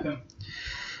David Beckham.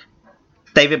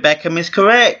 David Beckham is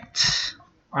correct.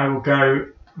 I will go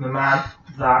the man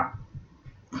that.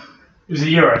 It was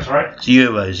the Euros, right? It's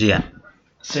Euros, yeah.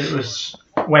 So it was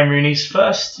Wayne Rooney's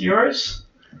first Euros,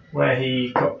 where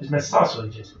he got his metatarsal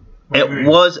injured.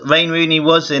 Wayne Rooney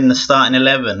was in the starting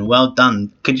 11. Well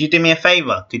done. Could you do me a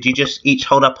favour? Could you just each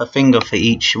hold up a finger for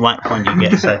each right point you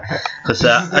get? So, because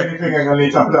This is the only thing I'm going to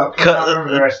need to hold up. I can't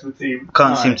remember the rest of the team.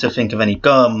 Can't seem to think of any.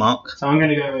 Go on, Mark. So I'm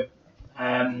going to go with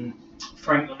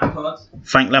Frank Lampard.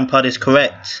 Frank Lampard is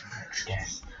correct.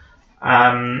 Yes.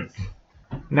 Now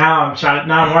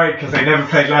I'm worried because they never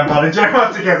played Lampard and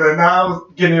Gerrard together. Now I'll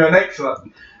give you an next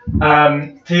one.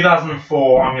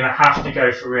 2004. I'm going to have to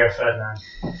go for Rio Ferdinand.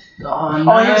 Oh,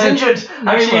 no. Oh, he was injured.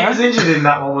 Actually, he was injured in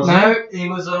that one, wasn't No, he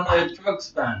was on a drugs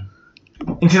ban.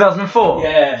 he? In 2004.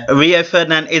 Yeah. Rio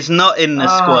Ferdinand is not in the He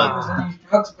was squad. on a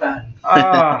drugs ban.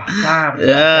 Oh, damn.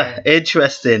 Yeah,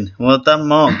 interesting. Well done,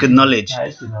 Mark. Good knowledge. That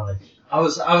is good knowledge. I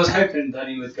was hoping that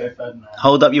he would go Ferdinand.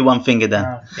 Hold up your one finger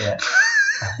then. Yeah.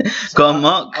 Go on,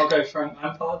 Mark. I'll go Frank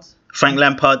Lampard. Frank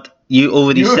Lampard, you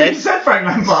already You already said. said Frank Oh,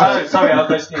 Lampard. sorry, I'll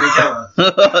go Steven Gerrard.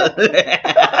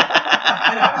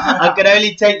 I can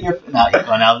only take your. No, you can't.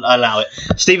 I'll allow it.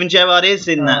 Steven Gerrard is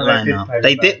in that they did lineup. play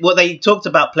They with did. Well, they talked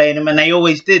about playing him, and they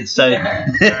always did. So.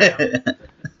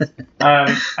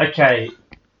 Okay.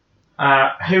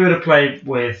 Who would have played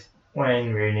with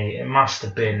Wayne Rooney? It must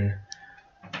have been.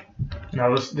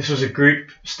 No, this was a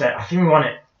group step. I think we won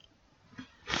it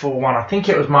 4-1. I think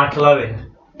it was Michael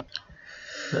Owen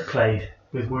that played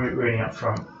with Rooney up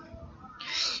front.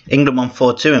 England won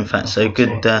 4-2, in fact. So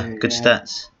good, good Yeah.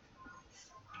 stats.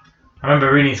 I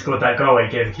remember Rooney scored that goal where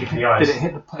he gave the keeper the eyes. Did it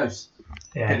hit the post?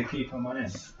 Did Yeah. it keep on my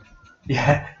in?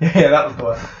 Yeah, that was the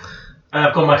one.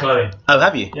 I've got Michael Owen. Oh,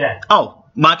 have you? Yeah. Oh,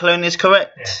 Michael Owen is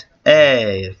correct.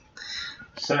 Hey.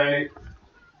 So,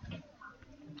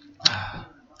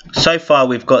 So far,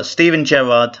 we've got Steven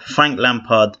Gerrard, Frank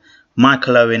Lampard,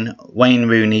 Michael Owen, Wayne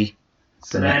Rooney,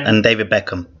 so then, and David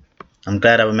Beckham. I'm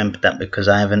glad I remembered that because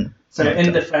I haven't. so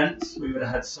in defence, we would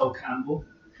have had Sol Campbell.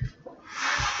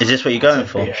 Is this what you're going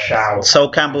for? Big shout. Sol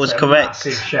Campbell is That's a correct.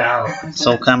 Massive shout.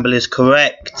 Sol Campbell is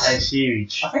correct. That is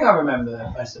huge. I think I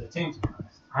remember most of the team, to be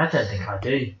honest. I don't think I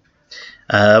do.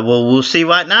 Well, we'll see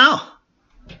right now.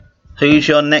 Who's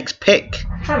your next pick?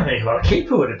 I'm trying to think what a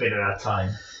keeper would have been at that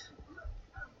time.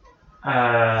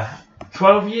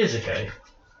 12 years ago.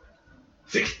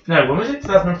 When was it?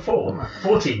 2004?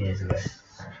 14 years ago.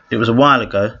 It was a while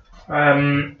ago.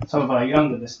 Some of our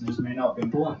younger listeners may not have been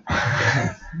born.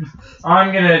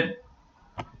 I'm going to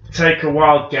take a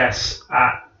wild guess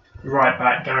at right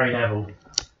back Gary Neville.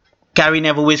 Gary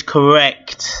Neville is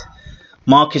correct.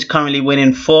 Mark is currently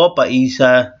winning 4, but he's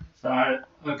So I'll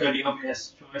go the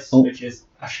obvious choice, Oh. which is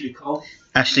Ashley Cole.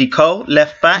 Ashley Cole,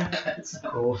 left back. Of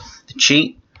course. The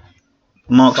cheat.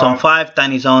 Mark's on 5,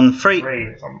 Danny's on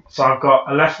 3. So I've got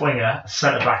a left winger, a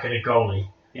centre back, and a goalie.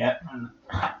 Yeah, and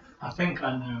I think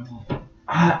I know more.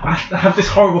 I have this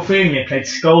horrible feeling they played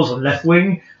Scholes on left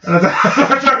wing, and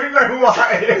I don't know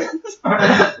why.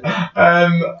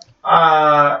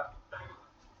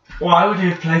 Why would he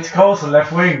have played Scholes on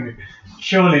left wing?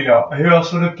 Surely not. Who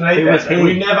else would have played Who that? was he?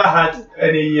 We never had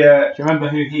any. Do you remember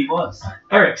who he was?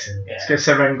 Ericsson. Yeah. Let's go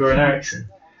Serengo and Ericsson.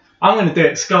 I'm going to do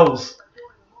it. Scholes.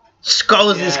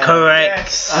 Scholes is correct.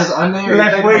 Yes. I knew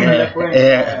Left wing. Left wing.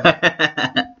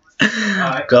 Yeah.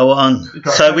 Alright. Go on.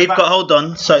 got So centre we've back. got, hold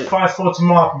on. So 5-4 to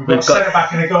Mark, and we've got a We've got- centre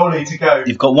back and a goalie to go.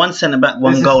 you've got 1 centre back,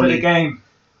 1 This is for the goalie. game.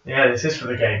 Yeah, this is for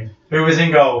the game. Who was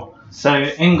in goal? So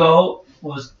in goal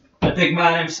was the big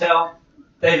man himself,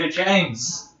 David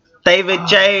James. David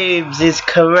James is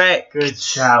correct. Good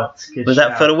shout. Good Was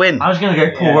that for the win? I was going to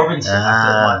go Paul Yeah.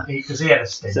 Robinson because he had a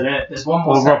stint. So there's one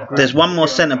more. Or Rob centre back. There's one more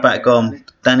centre back. Go on,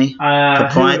 Danny. Who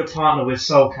pride. would have partnered with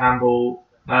Sol Campbell?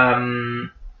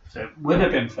 So it would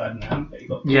have been Ferdinand, but he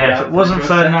got pulled Yeah, if out it wasn't for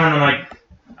Ferdinand,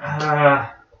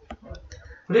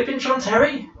 would it have been John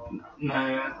Terry? No,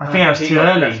 I think that was he too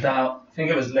got early. left out. I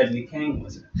think it was Ledley King,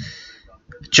 was it?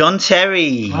 John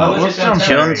Terry. Oh, was it John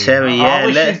John Terry, I yeah.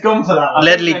 wish he'd gone for that.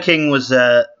 Ledley King was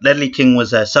a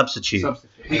substitute.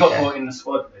 Substitute. He got brought in the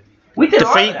squad. We did The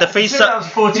alright free- with the that. free Considering that was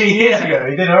 14 years ago.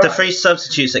 He did alright. The 3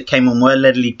 substitutes that came on were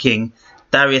Ledley King,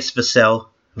 Darius Vassell,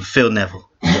 and Phil Neville.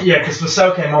 Yeah, because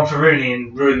Vassell came on for Rooney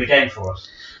and ruined the game for us.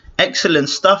 Excellent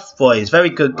stuff, boys. Very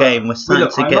good game. We're starting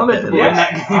to get better.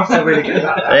 Yeah, I feel really good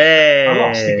about that. I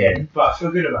lost again, but I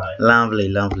feel good about it. Lovely,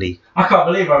 lovely. I can't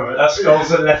believe I wrote that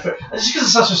Skulls at left. It's just because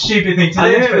it's such a stupid thing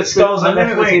to do. But Skulls at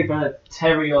left wing.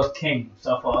 Terry or King,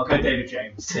 so I thought I'll go David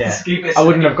James. Yeah. Just keep it I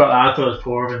wouldn't simple. have got that. I thought it was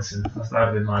Paul Robinson. That would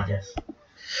have been my guess.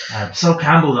 Sol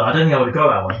Campbell, though, I don't think I would have got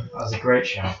that one. That was a great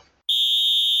shout.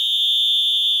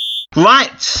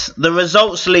 Right, the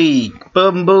results league.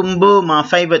 Boom, boom, boom. Our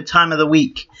favourite time of the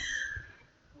week.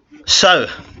 So,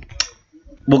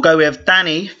 we'll go with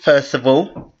Danny first of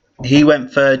all. He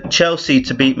went for Chelsea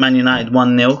to beat Man United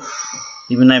 1-0,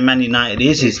 even though Man United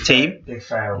is his team. Big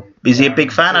fail. Is he a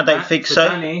big fan? I don't think so.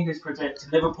 Danny has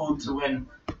predicted Liverpool to win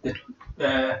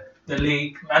the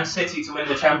league, Man City to win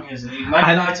the Champions League, Man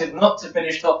United not to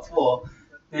finish top 4,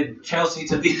 and Chelsea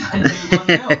to beat Man United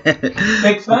 1-0.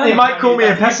 Big fan. He might call me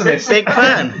a pessimist. Big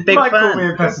fan. Big He might call me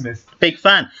fan. a pessimist. Big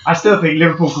fan. I still think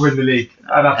Liverpool can win the league.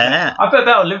 Yeah. I bet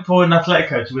on Liverpool and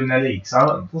Atletico to win their league.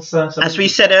 So As we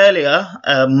said earlier,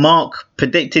 Mark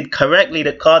predicted correctly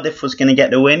that Cardiff was going to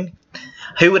get the win.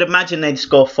 Who would imagine they'd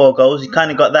score 4 goals? You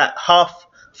kind of got that half.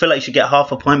 I feel like you should get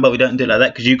half a point, but we don't do it like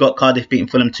that because you got Cardiff beating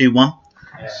Fulham 2-1.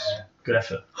 Good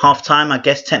effort. Half time, I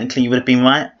guess technically you would have been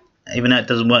right, even though it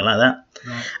doesn't work like that.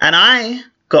 Right. And I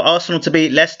got Arsenal to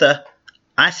beat Leicester.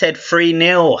 I said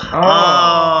 3-0.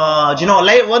 Oh, do you know what?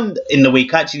 Later on in the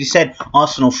week, I actually said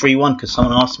Arsenal 3-1 because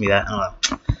someone asked me that.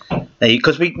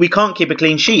 Because we can't keep a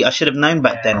clean sheet. I should have known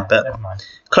back then, but never mind.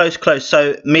 close.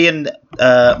 So me and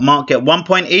Mark get 1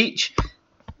 point each.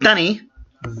 Danny,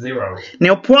 0.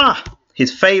 nil point.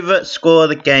 His favourite score of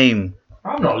the game.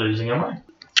 I'm not losing, am I?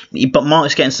 But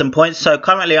Mark's getting some points. So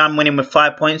currently I'm winning with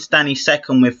 5 points. Danny's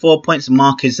second with 4 points.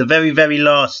 Mark is the very, very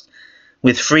last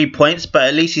with 3 points. But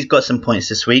at least he's got some points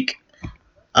this week.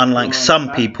 Unlike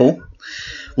some people.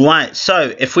 Right,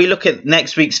 so if we look at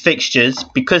next week's fixtures,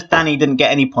 because Danny didn't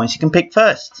get any points, you can pick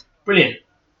first. Brilliant.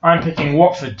 I'm picking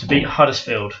Watford to beat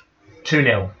Huddersfield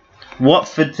 2-0.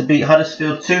 Watford to beat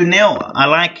Huddersfield 2-0. I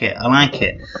like it.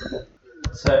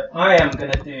 So I am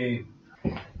going to do...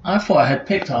 I thought I had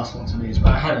picked Arsenal to lose,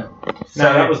 but I hadn't. So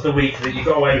that was the week that you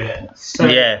got away with it. So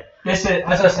Yeah. This is,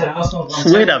 as I said, Arsenal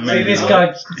won. Wait a minute. This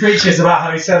guy preaches about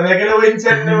how he said they're going to win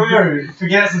 10 in a row.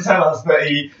 Forgets to tell us that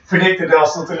he predicted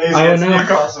Arsenal to lose against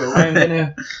Newcastle. I'm going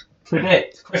to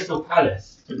predict Crystal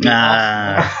Palace to beat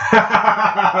Arsenal.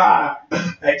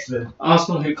 Excellent.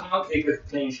 Arsenal, who can't keep a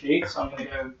clean sheet, so I'm going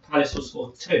to go Palace will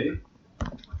score 2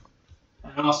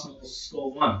 and Arsenal will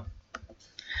score 1.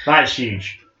 That is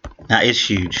huge. That is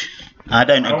huge. I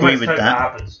don't agree with that.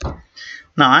 Happens.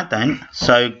 No, I don't.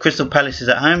 So Crystal Palace is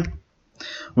at home.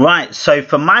 Right, so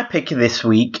for my pick this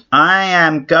week, I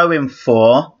am going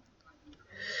for...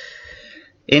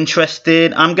 I'm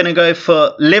going to go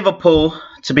for Liverpool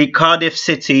to beat Cardiff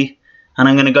City, and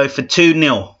I'm going to go for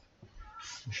 2-0.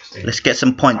 Interesting. Let's get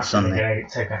some points on there. Going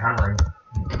to take a hammering.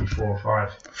 4 or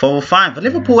 5. 4 or 5. But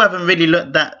Liverpool haven't really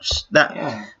looked that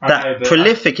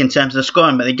prolific in terms of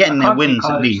scoring, but they're getting their wins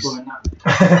at least.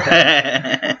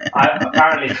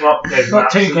 Apparently Klopp gave him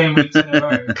Not 2 game weeks in a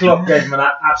row. Klopp gave him an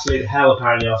absolute hell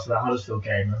apparently after that Huddersfield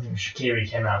game. I think Shaqiri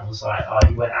came out and was like,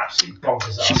 he went absolutely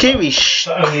bonkers. Shaqiri's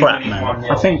crap, man.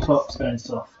 I think Klopp's going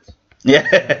soft.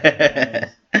 Yeah.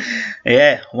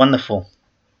 Yeah, wonderful.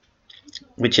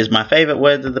 Which is my favourite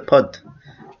word of the pod.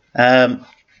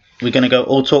 We're going to go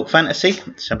all talk fantasy.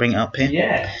 So bring it up here.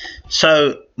 Yeah.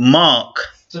 So, Mark.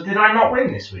 So did I not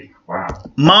win this week? Wow.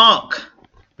 Mark.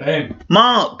 Boom.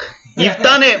 Mark. You've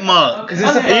done it, Mark. Is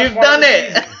this the You've done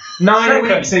it. 9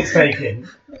 weeks it's taken.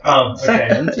 Oh, okay.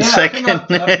 Second. Yeah, Second. I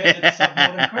think I've been at some more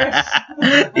than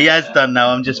Chris. He has done now.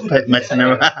 I'm just messing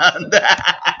around.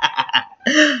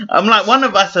 I'm like, one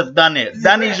of us have done it.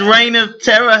 Danny's reign of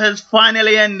terror has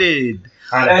finally ended.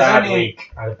 I had a bad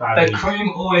week. The cream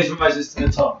always rises to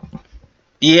the top.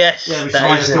 Yes. Yeah, we that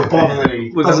tried is to still it. bother the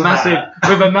league. With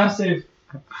a massive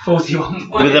 41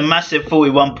 points. With a massive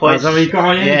 41 points. So we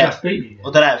got in Yeah. just beat me.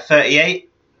 What did I have? 38?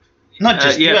 Not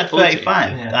just, you yeah, had 40.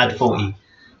 35. Yeah, I had 40.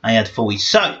 I had 40.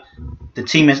 So, the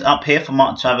team is up here for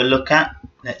Mark to have a look at.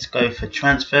 Let's go for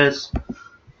transfers.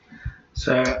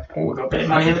 So, we've got a bit of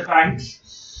money in the bank.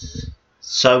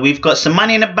 So, we've got some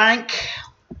money in the bank.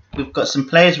 We've got some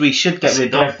players we should get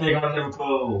rid of. Big on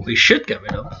Liverpool. We should get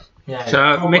rid of. Yeah. So,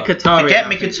 Mkhitaryan. Forget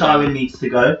Mkhitaryan needs to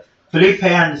go. Felipe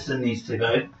Anderson needs to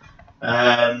go.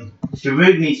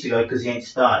 Giroud needs to go because he ain't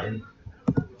starting.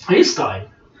 He's starting.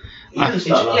 He didn't He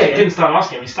start last didn't game. start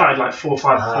last game. He started like 4 or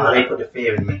 5 Ah, they before. put the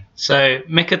fear in me. So,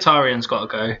 Mkhitaryan's got to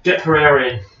go. Get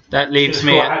Pereira in. That leaves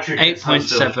Should've me scored a at hat-trick against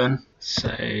 8.7.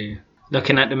 So,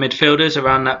 looking at the midfielders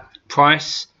around that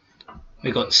price,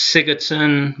 we got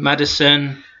Sigurdsson,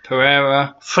 Maddison,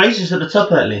 Pereira. Fraser's at the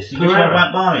top of that list. You just Pereira.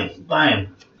 went right by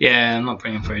him. Yeah, I'm not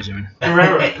bringing Fraser in.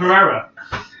 Pereira.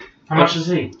 How much is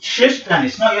he? Shush, Dan.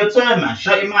 It's not your turn, man.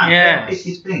 Shut your mouth. Yeah. Pick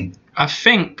his thing. I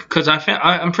think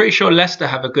I'm pretty sure Leicester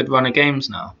have a good run of games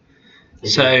now.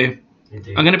 So I'm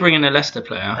going to bring in a Leicester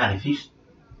player. Dan, if you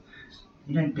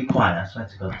don't be quiet, I swear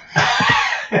to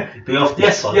God. Be off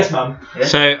this one. Yes, mum. Yeah.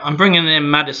 So I'm bringing in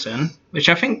Maddison, which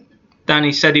I think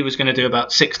Danny said he was going to do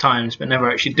about 6 times, but never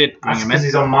actually did bring That's him because in.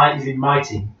 he's in my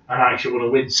team, and I actually want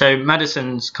to win. So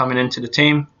Maddison's coming into the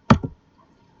team,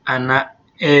 and that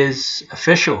is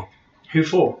official. Who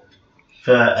for?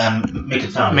 For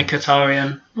Mkhitaryan.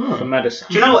 Mkhitaryan for Maddison.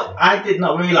 Do you know what? I did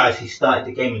not realise he started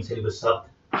the game until he was subbed.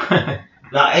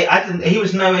 Like, I didn't. He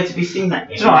was nowhere to be seen that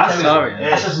game. Do you know, that's, Sorry.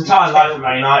 that's his entire life at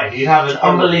Man United. He'd have an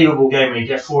unbelievable game where he'd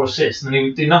get 4 assists, and then he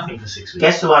would do nothing for 6 weeks.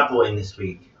 Guess who I brought in this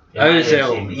week?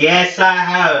 Ozil. Yes, I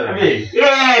have. Have you?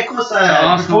 Yeah, of course I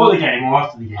have. Before the game or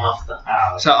after the game? After.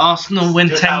 Oh, So Arsenal win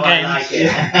Just 10 how games. I like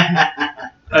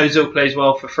it. Ozil plays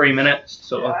well for 3 minutes.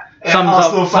 Sort of. yeah, Sums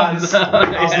Arsenal up. fans. Sums up.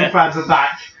 Arsenal fans are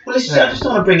back. Well, listen, I just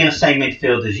don't want to bring in the same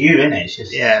midfield as you, innit? It's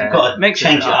just Yeah, you've got to mix it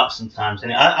change it up. up sometimes.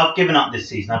 And I've given up this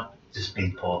season. I've just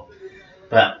been poor.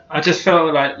 But I just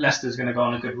felt like Leicester's going to go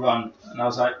on a good run, and I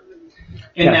was like,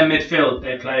 in their midfield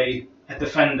they play a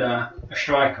defender, a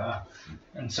striker,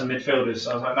 and some midfielders.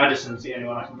 So I was like, Maddison's the only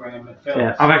one I can bring in midfield.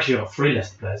 Yeah, I've actually got 3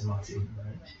 Leicester players in my team.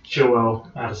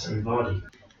 Chilwell, Maddison, Vardy.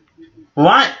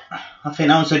 right, I think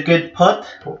that was a good pod.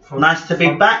 Nice to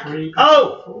be back.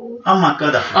 Oh my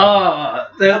God!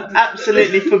 I've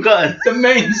absolutely forgotten. the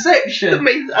main section.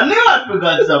 I knew I'd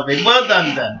forgotten something. Well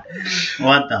done, Dan.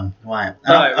 Well done. Right.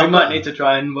 Right, we I've might got- need to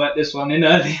try and work this one in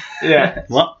early. Yeah.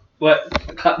 What?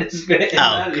 Cut this bit in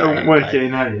Oh, early. okay. Work it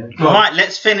in earlier. Right,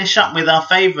 let's finish up with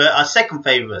our second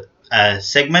favourite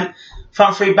segment,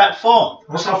 front 3, back 4.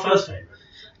 What's our first favourite?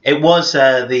 It was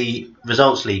the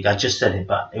results league. I just said it,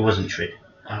 but it wasn't true.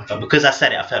 But because I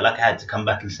said it, I felt like I had to come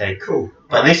back and say, Cool.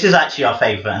 but this is actually our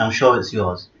favourite, and I'm sure it's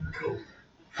yours. Cool.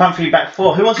 Front 3, back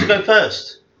 4. Who wants to go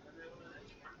first?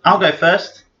 I'll go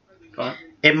first. Fine.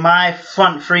 In my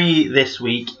front 3 this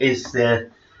week is the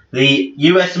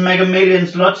US Mega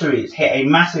Millions lottery. It's hit a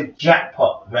massive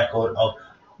jackpot record of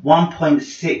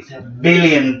 $1.6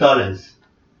 billion. Wow,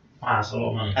 that's a lot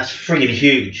of money. That's freaking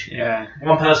huge. Yeah.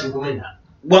 One person can win that.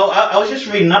 Well, I was just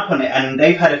reading up on it, and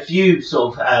they've had a few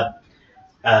sort of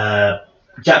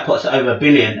jackpots over $1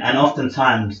 billion, and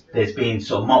oftentimes there's been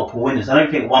sort of multiple winners. I don't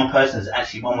think one person has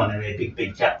actually won one of their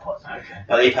big jackpots, Okay.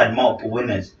 but they've had multiple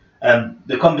winners.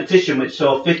 The competition, which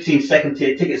saw 15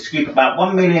 second-tier tickets scoop about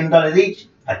 $1 million each,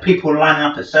 had people lining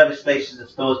up at service stations and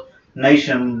stores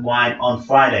nationwide on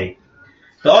Friday.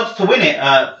 The odds to win it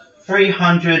are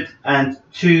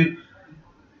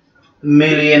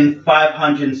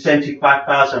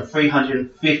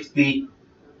 302,575,350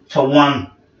 to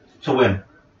 1 to win.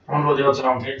 I wonder what the odds are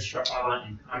on getting struck by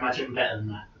lightning. I imagine better than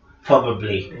that.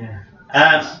 Probably. Yeah.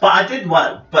 But I did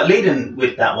what. But leading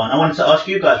with that one, I wanted to ask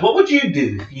you guys, what would you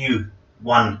do if you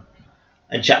won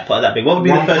a jackpot that big? What would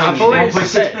be the first thing you do?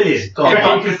 1.6 billion. Go on, Do you reckon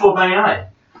Mark. you could afford Man United?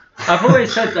 I've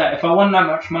always said that if I won that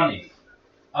much money,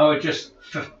 I would just,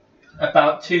 for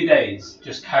about 2 days,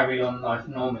 just carry on life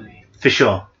normally. For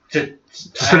sure. Just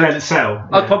to let it sell.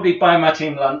 I'd probably buy my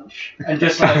team lunch and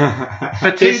just like,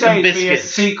 for 2 Do some days be a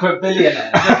biscuits. secret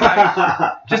billionaire.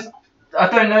 Just I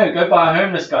don't know, go buy a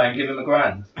homeless guy and give him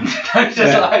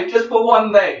 $1,000. Just for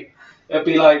 1 day. It'd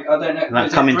be like, I don't know. Like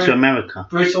is it coming to America.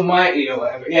 Bruce Almighty or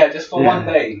whatever. Yeah, just for 1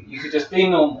 day. You could just be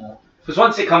normal. Because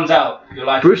once it comes out, your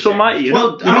life Bruce will change. Almighty.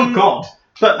 Well, I mean, God.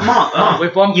 but Mark,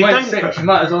 With you 1.6, you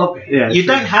might as well be. Yeah. you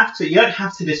don't have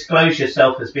to disclose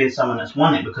yourself as being someone that's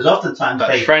won it, because oftentimes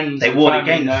But friends they and ward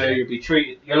family against know it. you'll be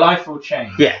treated. Your life will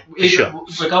change. Yeah, for Either- sure.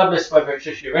 Regardless whether it's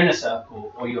just your inner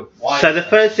circle or your wife. So the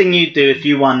first thing you do if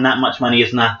you won that much money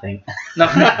is nothing.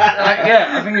 Nothing. Yeah,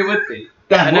 I think it would be.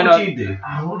 Dan, And what then would you do?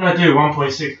 What would I do?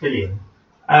 1.6 billion.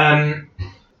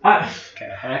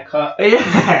 Get a haircut.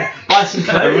 Yeah, buy some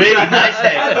clothes. Really nice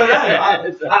I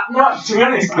don't know. No, to be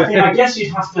honest, I guess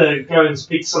you'd have to go and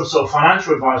speak to some sort of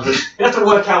financial advisor. You'd have to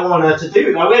work out what on earth to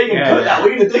do. Like, where are you going to put that? What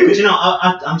are you going to do? Do you know,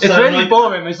 I'm so It's really annoyed-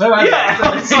 boring. It's so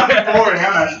Yeah, it's so boring,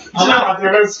 isn't it? Do you know what? I'm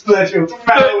going to splurge. Throw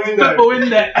out the window. Football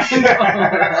index.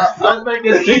 I'll make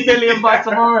this 2 billion by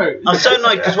tomorrow. I'm so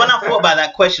annoyed because when I thought about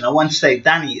that question, I wanted to say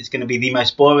Danny is going to be the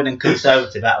most boring and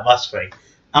conservative out of us three.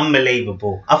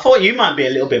 Unbelievable. I thought you might be a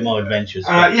little bit more adventurous.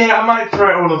 but- Yeah, I might throw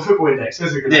it all on football index.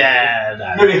 That's a good idea. yeah,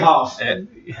 no. Maybe half.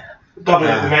 Double it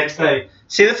Yeah. the next day.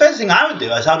 See, the first thing I would do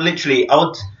is I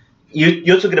would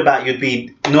you're talking about you'd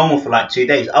be normal for like 2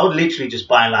 days. I would literally just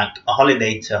buy like a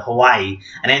holiday to Hawaii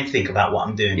and then think about what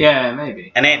I'm doing. Yeah,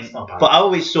 maybe. And then, but I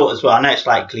always thought as well, I know it's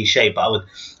like cliche, but I would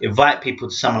invite people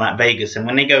to somewhere like Vegas, and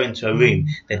when they go into a room,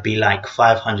 there'd be like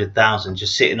 500,000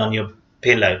 just sitting on your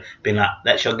pillow, being like,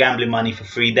 that's your gambling money for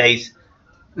 3 days.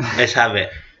 Let's have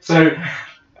it. So,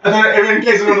 I don't know, in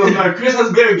case anyone doesn't know, Chris has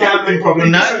a bit of a gambling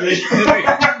problem. No.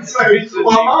 So,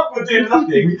 while Mark would do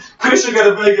nothing, Chris would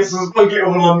go to Vegas and spunk it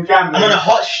all on gambling. I'm on a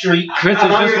hot streak. Chris has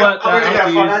just worked out how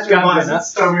to use gambling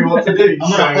apps. Tell me what to do.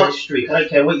 I'm on a hot streak. I don't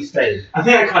care what you say. I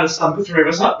think I kind of summed the three of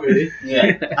us up, really.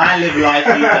 Yeah. I live life,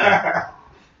 you don't.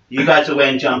 You guys are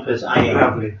wearing jumpers, I am.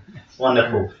 Lovely.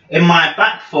 Wonderful. In my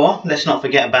back four, let's not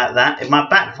forget about that. In my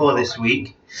back four this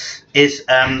week is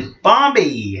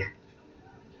Barbie.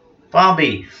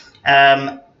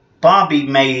 Barbie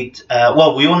made.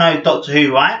 Well, we all know Doctor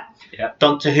Who, right? Yeah.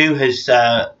 Doctor Who has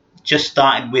just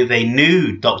started with a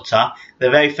new Doctor, the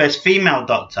very first female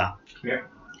Doctor. Yeah.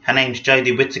 Her name's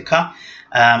Jodie Whittaker.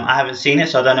 I haven't seen it,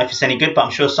 so I don't know if it's any good, but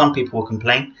I'm sure some people will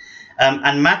complain.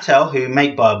 And Mattel, who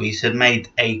make Barbies, have made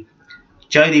a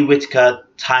Jodie Whittaker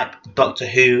type Doctor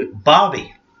Who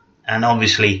Barbie, and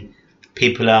obviously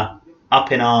people are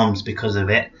up in arms because of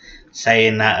it,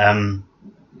 saying that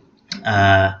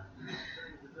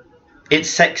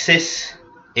it's sexist,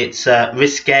 it's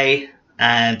risque,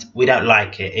 and we don't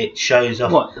like it. It shows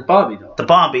off What, the Barbie doll? the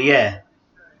Barbie, yeah.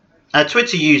 A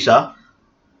Twitter user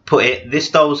put it, this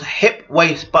doll's hip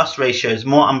waist bust ratio is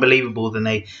more unbelievable than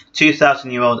a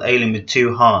 2,000-year-old alien with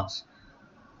two hearts.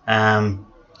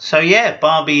 So yeah,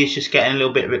 Barbie is just getting a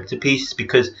little bit ripped to pieces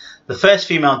because the first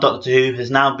female Doctor Who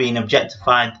has now been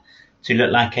objectified to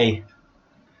look like a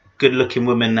good-looking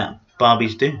woman that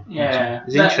Barbies do. Yeah.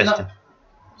 It's interesting.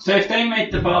 So if they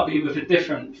made the Barbie with a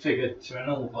different figure to a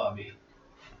normal Barbie,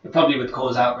 it probably would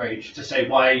cause outrage to say,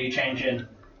 why are you changing?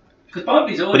 Because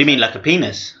Barbie's always... What do you mean, like a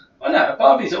penis? Well, no,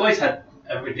 Barbie's always had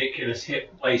a ridiculous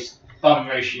hip waist bum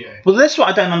ratio. Well, that's what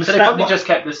I don't So understand. they probably just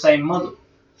kept the same model.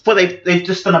 Well, they've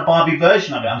just done a Barbie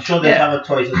version of it. I'm sure there's Yeah. other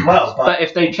toys as well. But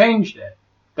if they changed it,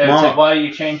 they would Mark, say, why are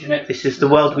you changing it? this is the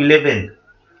world we live in,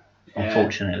 Yeah.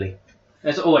 unfortunately.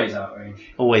 There's always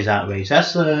outrage. Always outrage.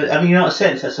 That's I mean, in a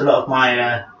sense, that's a lot of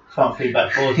my front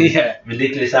feedback for Yeah.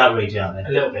 ridiculous outrage out A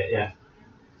there. little bit, yeah.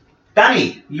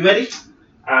 Danny, you ready?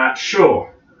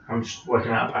 Sure. I'm just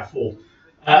working out by four.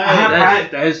 I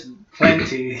There's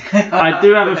plenty. do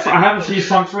have I have a few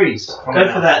front threes. Go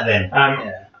for that then.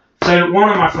 Yeah. So one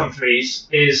of my front threes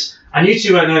is, and you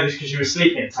two won't know this because you were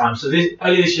sleeping at the time. So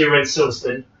earlier this year we went to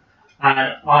Silverstone,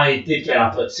 and I did get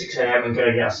up at 6 a.m. and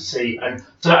go get us a seat. And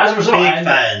so as a result, Big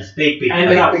fans, big I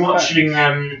ended up fans.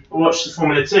 watched the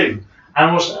Formula 2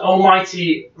 and watched an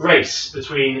almighty race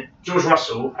between George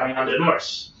Russell and Lando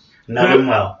Norris, Know them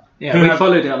well. Yeah, Who we have-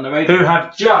 followed it on the radio. who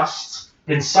have just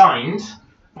been signed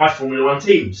by Formula 1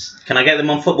 teams. Can I get them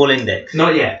on Football Index?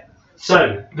 Not yet.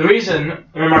 So, the reason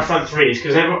they're in my front three is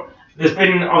because there's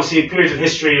been obviously a period of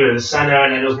history with Senna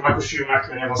and then there was Michael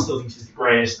Schumacher and everyone still thinks he's the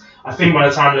greatest. I think by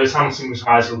the time Lewis Hamilton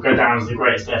retires, he'll go down as the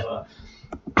greatest ever.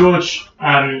 George,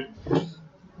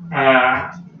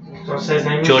 what's his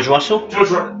name? George Russell?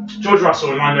 George Russell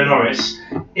and Lando Norris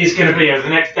is going to be, over the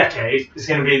next decade, is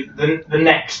going to be the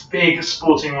next big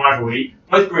sporting rivalry.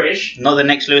 Both British. Not the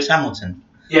next Lewis Hamilton.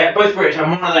 Yeah, both British,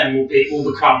 and one of them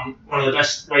will become one of the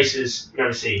best races you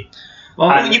ever see.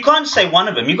 Well, You can't say one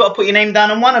of them. You've got to put your name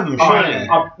down on one of them, surely.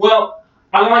 Well,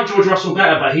 I like George Russell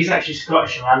better, but he's actually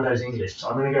Scottish and Lando's English, so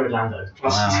I'm going to go with Lando.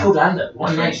 Plus, Wow. he's called Lando.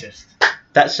 What a name. racist.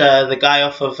 That's the guy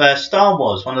off of Star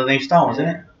Wars, one of the new Star Wars, isn't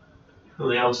it? Well,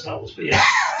 the old Star Wars, but yeah.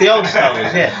 The old Star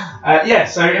Wars, yeah. Yeah,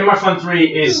 so in my front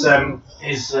three is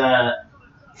Formula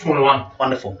 1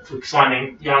 Wonderful. for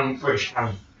signing young British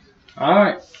talent.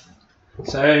 Alright.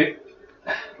 So,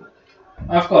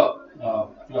 I've got...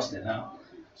 Oh, I've lost it now.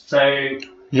 So,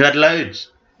 You had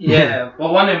loads. yeah.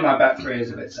 Well, one in my back three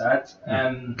is a bit sad.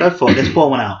 Go for it. Let's pour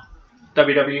one out.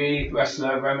 WWE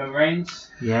wrestler Roman Reigns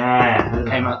Yeah.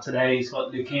 came out today. He's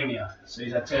got leukemia, so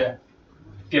he's had to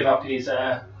give up his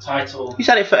title. He's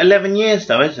had it for 11 years,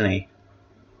 though, isn't he?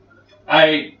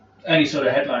 I only saw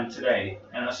the headline today,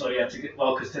 and I saw he had to get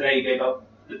because today he gave up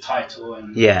the title,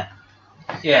 and Yeah.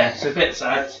 it's a bit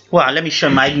sad. Well, let me show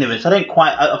my ignorance. I've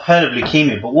heard of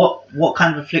leukemia, but what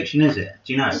kind of affliction is it?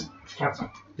 Do you know? It's cancer.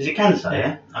 Is it cancer,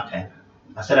 yeah? Okay.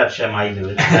 I said I'd show my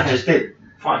ignorance. I just did.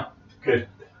 Fine. Good.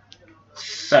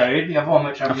 So the other one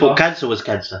which I I've thought lost, cancer was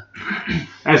cancer.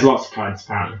 There's lots of kinds,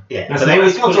 apparently. Yeah. Let's But they not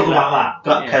always talk call it about that.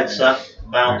 gut Yeah. cancer,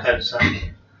 bowel cancer.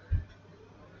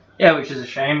 which is a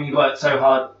shame. He worked so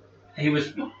hard.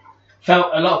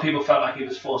 A lot of people felt like he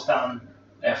was forced down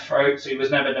their throat, so he was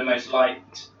never the most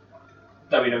liked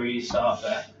WWE start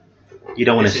there. You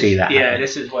don't want to see that. Yeah, happen.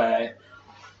 this is where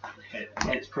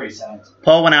it's pretty sad.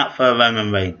 Pour one out for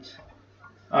Roman Reigns.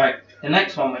 Alright, the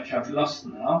next one which I've lost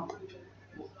now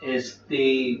is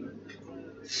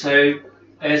so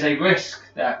there's a risk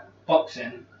that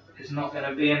boxing is not going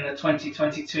to be in the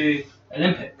 2022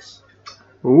 Olympics.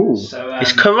 Ooh. So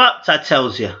It's corrupt, I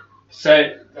tells you.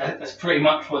 So that's pretty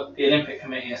much what the Olympic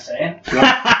Committee are saying.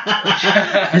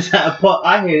 Is that a pot?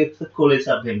 I hear to call it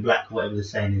something black, whatever the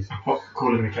saying is.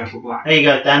 Calling the kettle black. There you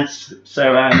go, Dan.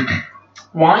 So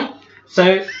Why?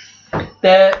 so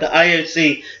The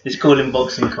IOC is calling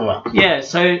boxing corrupt. yeah,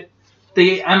 so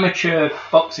the Amateur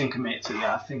Boxing Committee,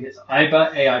 I think it's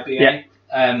AIBA,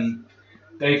 AIBA.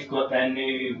 They've got their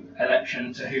new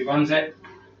election to who runs it,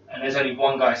 and there's only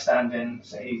one guy standing,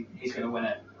 so he's going to win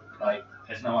it. Like,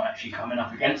 there's no one actually coming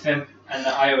up against him, and the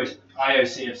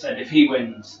IOC have said if he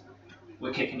wins,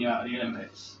 we're kicking you out of the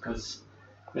Olympics, because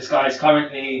this guy's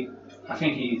currently, I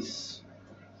think he's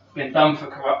been done for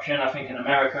corruption. I think in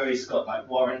America he's got like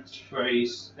warrants for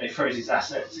they froze his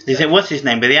assets. Is it, what's his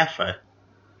name with the afro?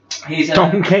 He's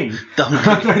Don King. Don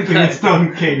I don't think it's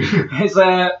Don King. He's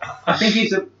I think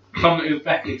he's from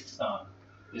Uzbekistan.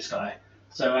 This guy.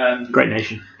 So Great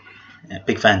nation. Yeah,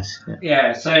 big fans.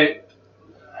 yeah. So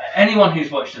anyone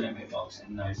who's watched Olympic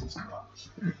boxing knows it's corrupt.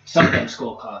 Some of them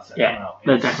scorecards that come out.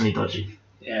 They're definitely dodgy.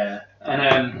 Yeah,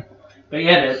 and but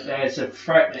yeah, there's a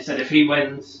threat. They said if he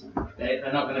wins,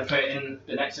 they're not going to put it in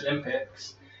the next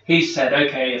Olympics. He said,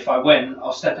 okay, if I win,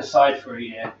 I'll step aside for a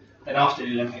year. Then after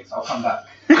the Olympics, I'll come back.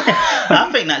 I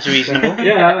think that's reasonable.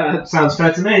 Yeah, that sounds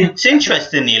fair to me. It's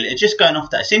interesting, just going off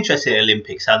that, it's interesting the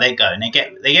Olympics, how they go. And they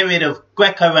get rid of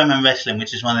Greco-Roman wrestling,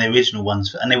 which is one of the original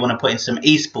ones, and they want to put in some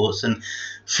esports and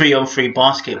 3-on-3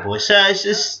 basketball. So it's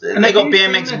just, and they got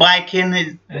BMX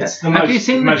biking. It's the Have you most,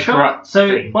 seen the most chart? corrupt So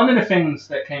thing. one of the things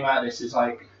that came out of this is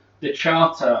like the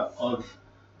charter of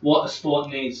what a sport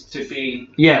needs to be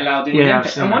allowed in the I've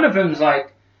Olympics. seen And that. one of them is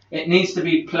like it needs to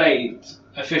be played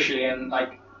officially in like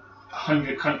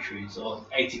 100 countries or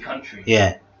 80 countries.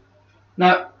 Yeah.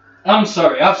 Now, I'm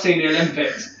sorry, I've seen the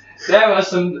Olympics. There are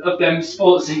some of them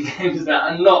sports and games that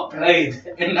are not played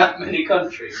in that many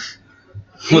countries.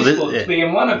 Well, Esports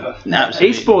being one of them. No,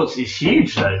 absolutely. Esports is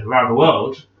huge though around the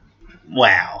world.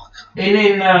 Wow.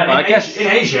 I guess in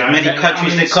Asia, Many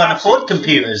countries that it's can't afford absolutely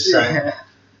computers. huge. So.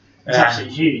 It's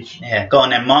absolutely huge. Yeah, go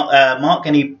on then, Mark. Mark,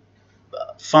 any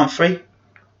front three?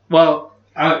 Well,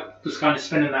 I was kind of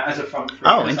spinning that as a front three.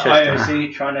 Oh, as the interesting.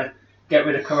 IOC trying to get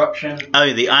rid of corruption.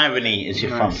 Oh, the irony is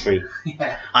your front three.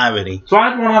 Yeah. Irony. So I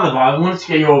had one other, but I wanted to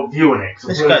get your view on it because I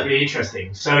Let's thought it go. would be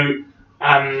interesting. So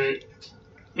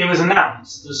it was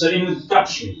announced, so in the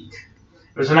Dutch league,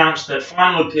 it was announced that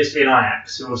Feyenoord, PSV and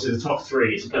Ajax, who are obviously the top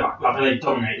three, it's a bit like they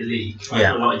dominate the league, like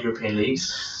Yeah. a lot of European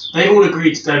leagues. They've all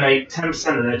agreed to donate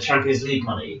 10% of their Champions League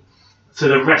money to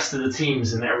the rest of the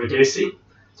teams in the Eredivisie,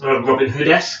 sort of Robin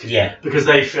Hood-esque, Yeah. because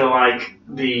they feel like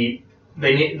they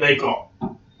got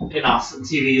enough and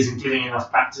TV isn't giving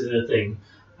enough back to the thing.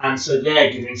 And so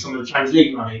they're giving some of the Champions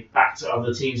League money back to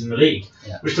other teams in the league,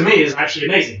 Yeah. which to me is actually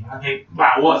amazing. I think,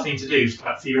 wow, what a thing to do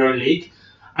for your own league.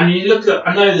 And you look at,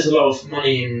 I know there's a lot of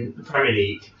money in the Premier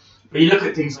League, but you look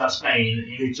at things like Spain,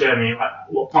 you look at Germany, like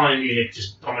what Bayern Munich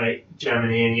just dominate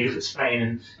Germany, and you look at Spain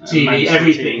and TV, Man City.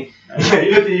 everything.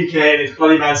 You look at the UK and it's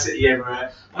bloody Man City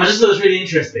everywhere. I just thought it was really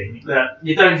interesting that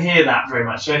you don't hear that very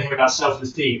much. You don't hear about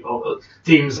selfless teams or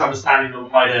teams understanding the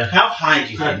wider. How high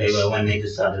do you think they were when they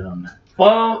decided on that?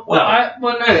 Well, Well-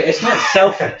 no, it's not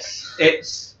selfless.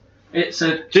 it's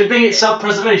a Do you think it's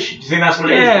self-preservation? Do you think that's what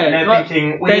it is? Yeah, And they're like,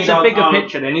 thinking we there's need a bigger our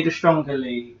picture. They need a stronger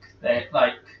league. They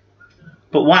like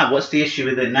But why? What's the issue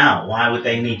with it now? Why would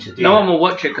they need to do no that? one will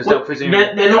watch it because Well, they'll presume.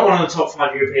 they're not one of the top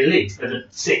 5 European leagues. They're the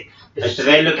 6th. So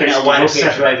they're looking at a wider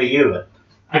picture over Europe.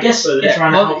 I guess so. They're Yeah,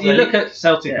 trying to well, help you their look league. at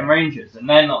Celtic Yeah. and Rangers, and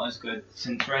they're not as good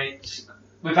since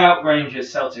without Rangers,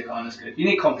 Celtic aren't as good. You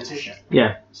need competition.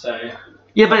 Yeah. So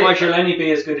Yeah, otherwise you'll only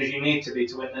be as good as you need to be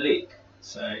to win the league.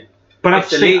 So But I If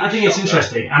the think, league it's shot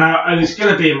interesting, and I was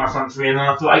going to be in my front three, and then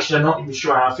I thought actually I'm not even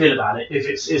sure how I feel about it, if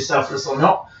it's is selfless or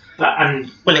not.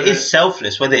 Well, it is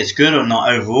selfless. Whether it's good or not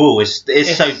overall, it's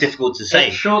so difficult to say.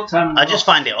 it's short-term. I just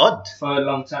find it odd. for a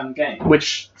long-term game.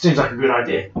 which seems like a good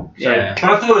idea. So, Yeah. but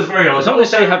I thought it was very odd. As long as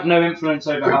they have no influence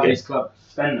over Pretty how good. these clubs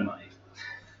spend the money.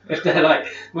 If they're like,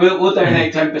 we'll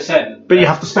donate 10%. But you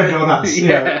have to spend it on us.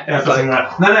 Yeah. That doesn't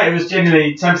work. No, it was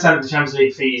genuinely 10% of the Champions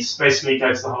League fees basically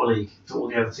go to the whole league, to all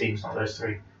the other teams, not those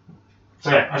three. So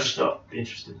yeah, I just thought it'd be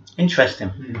interesting.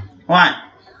 Interesting. Right.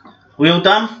 We all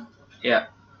done? Yeah.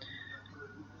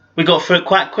 We got through it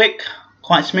quite quick,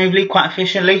 quite smoothly, quite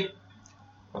efficiently.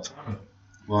 What's happening?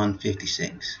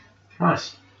 1:56.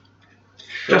 Nice.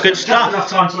 Good stuff. Enough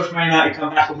time to watch Man United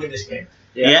come back and win this game.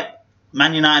 Yep.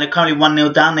 Man United are currently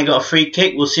 1-0 down. They got a free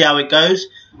kick. We'll see how it goes.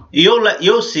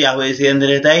 You'll see how it is at the end of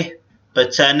the day.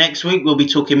 But next week we'll be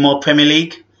talking more Premier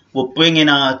League. We'll bring in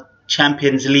our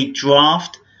Champions League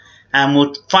draft, and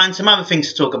we'll find some other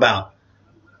things to talk about.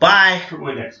 Bye. Football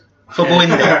Index. Football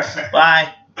Index.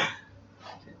 Bye.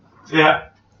 Yeah.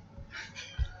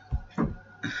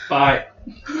 Bye.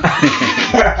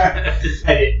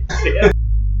 Say it.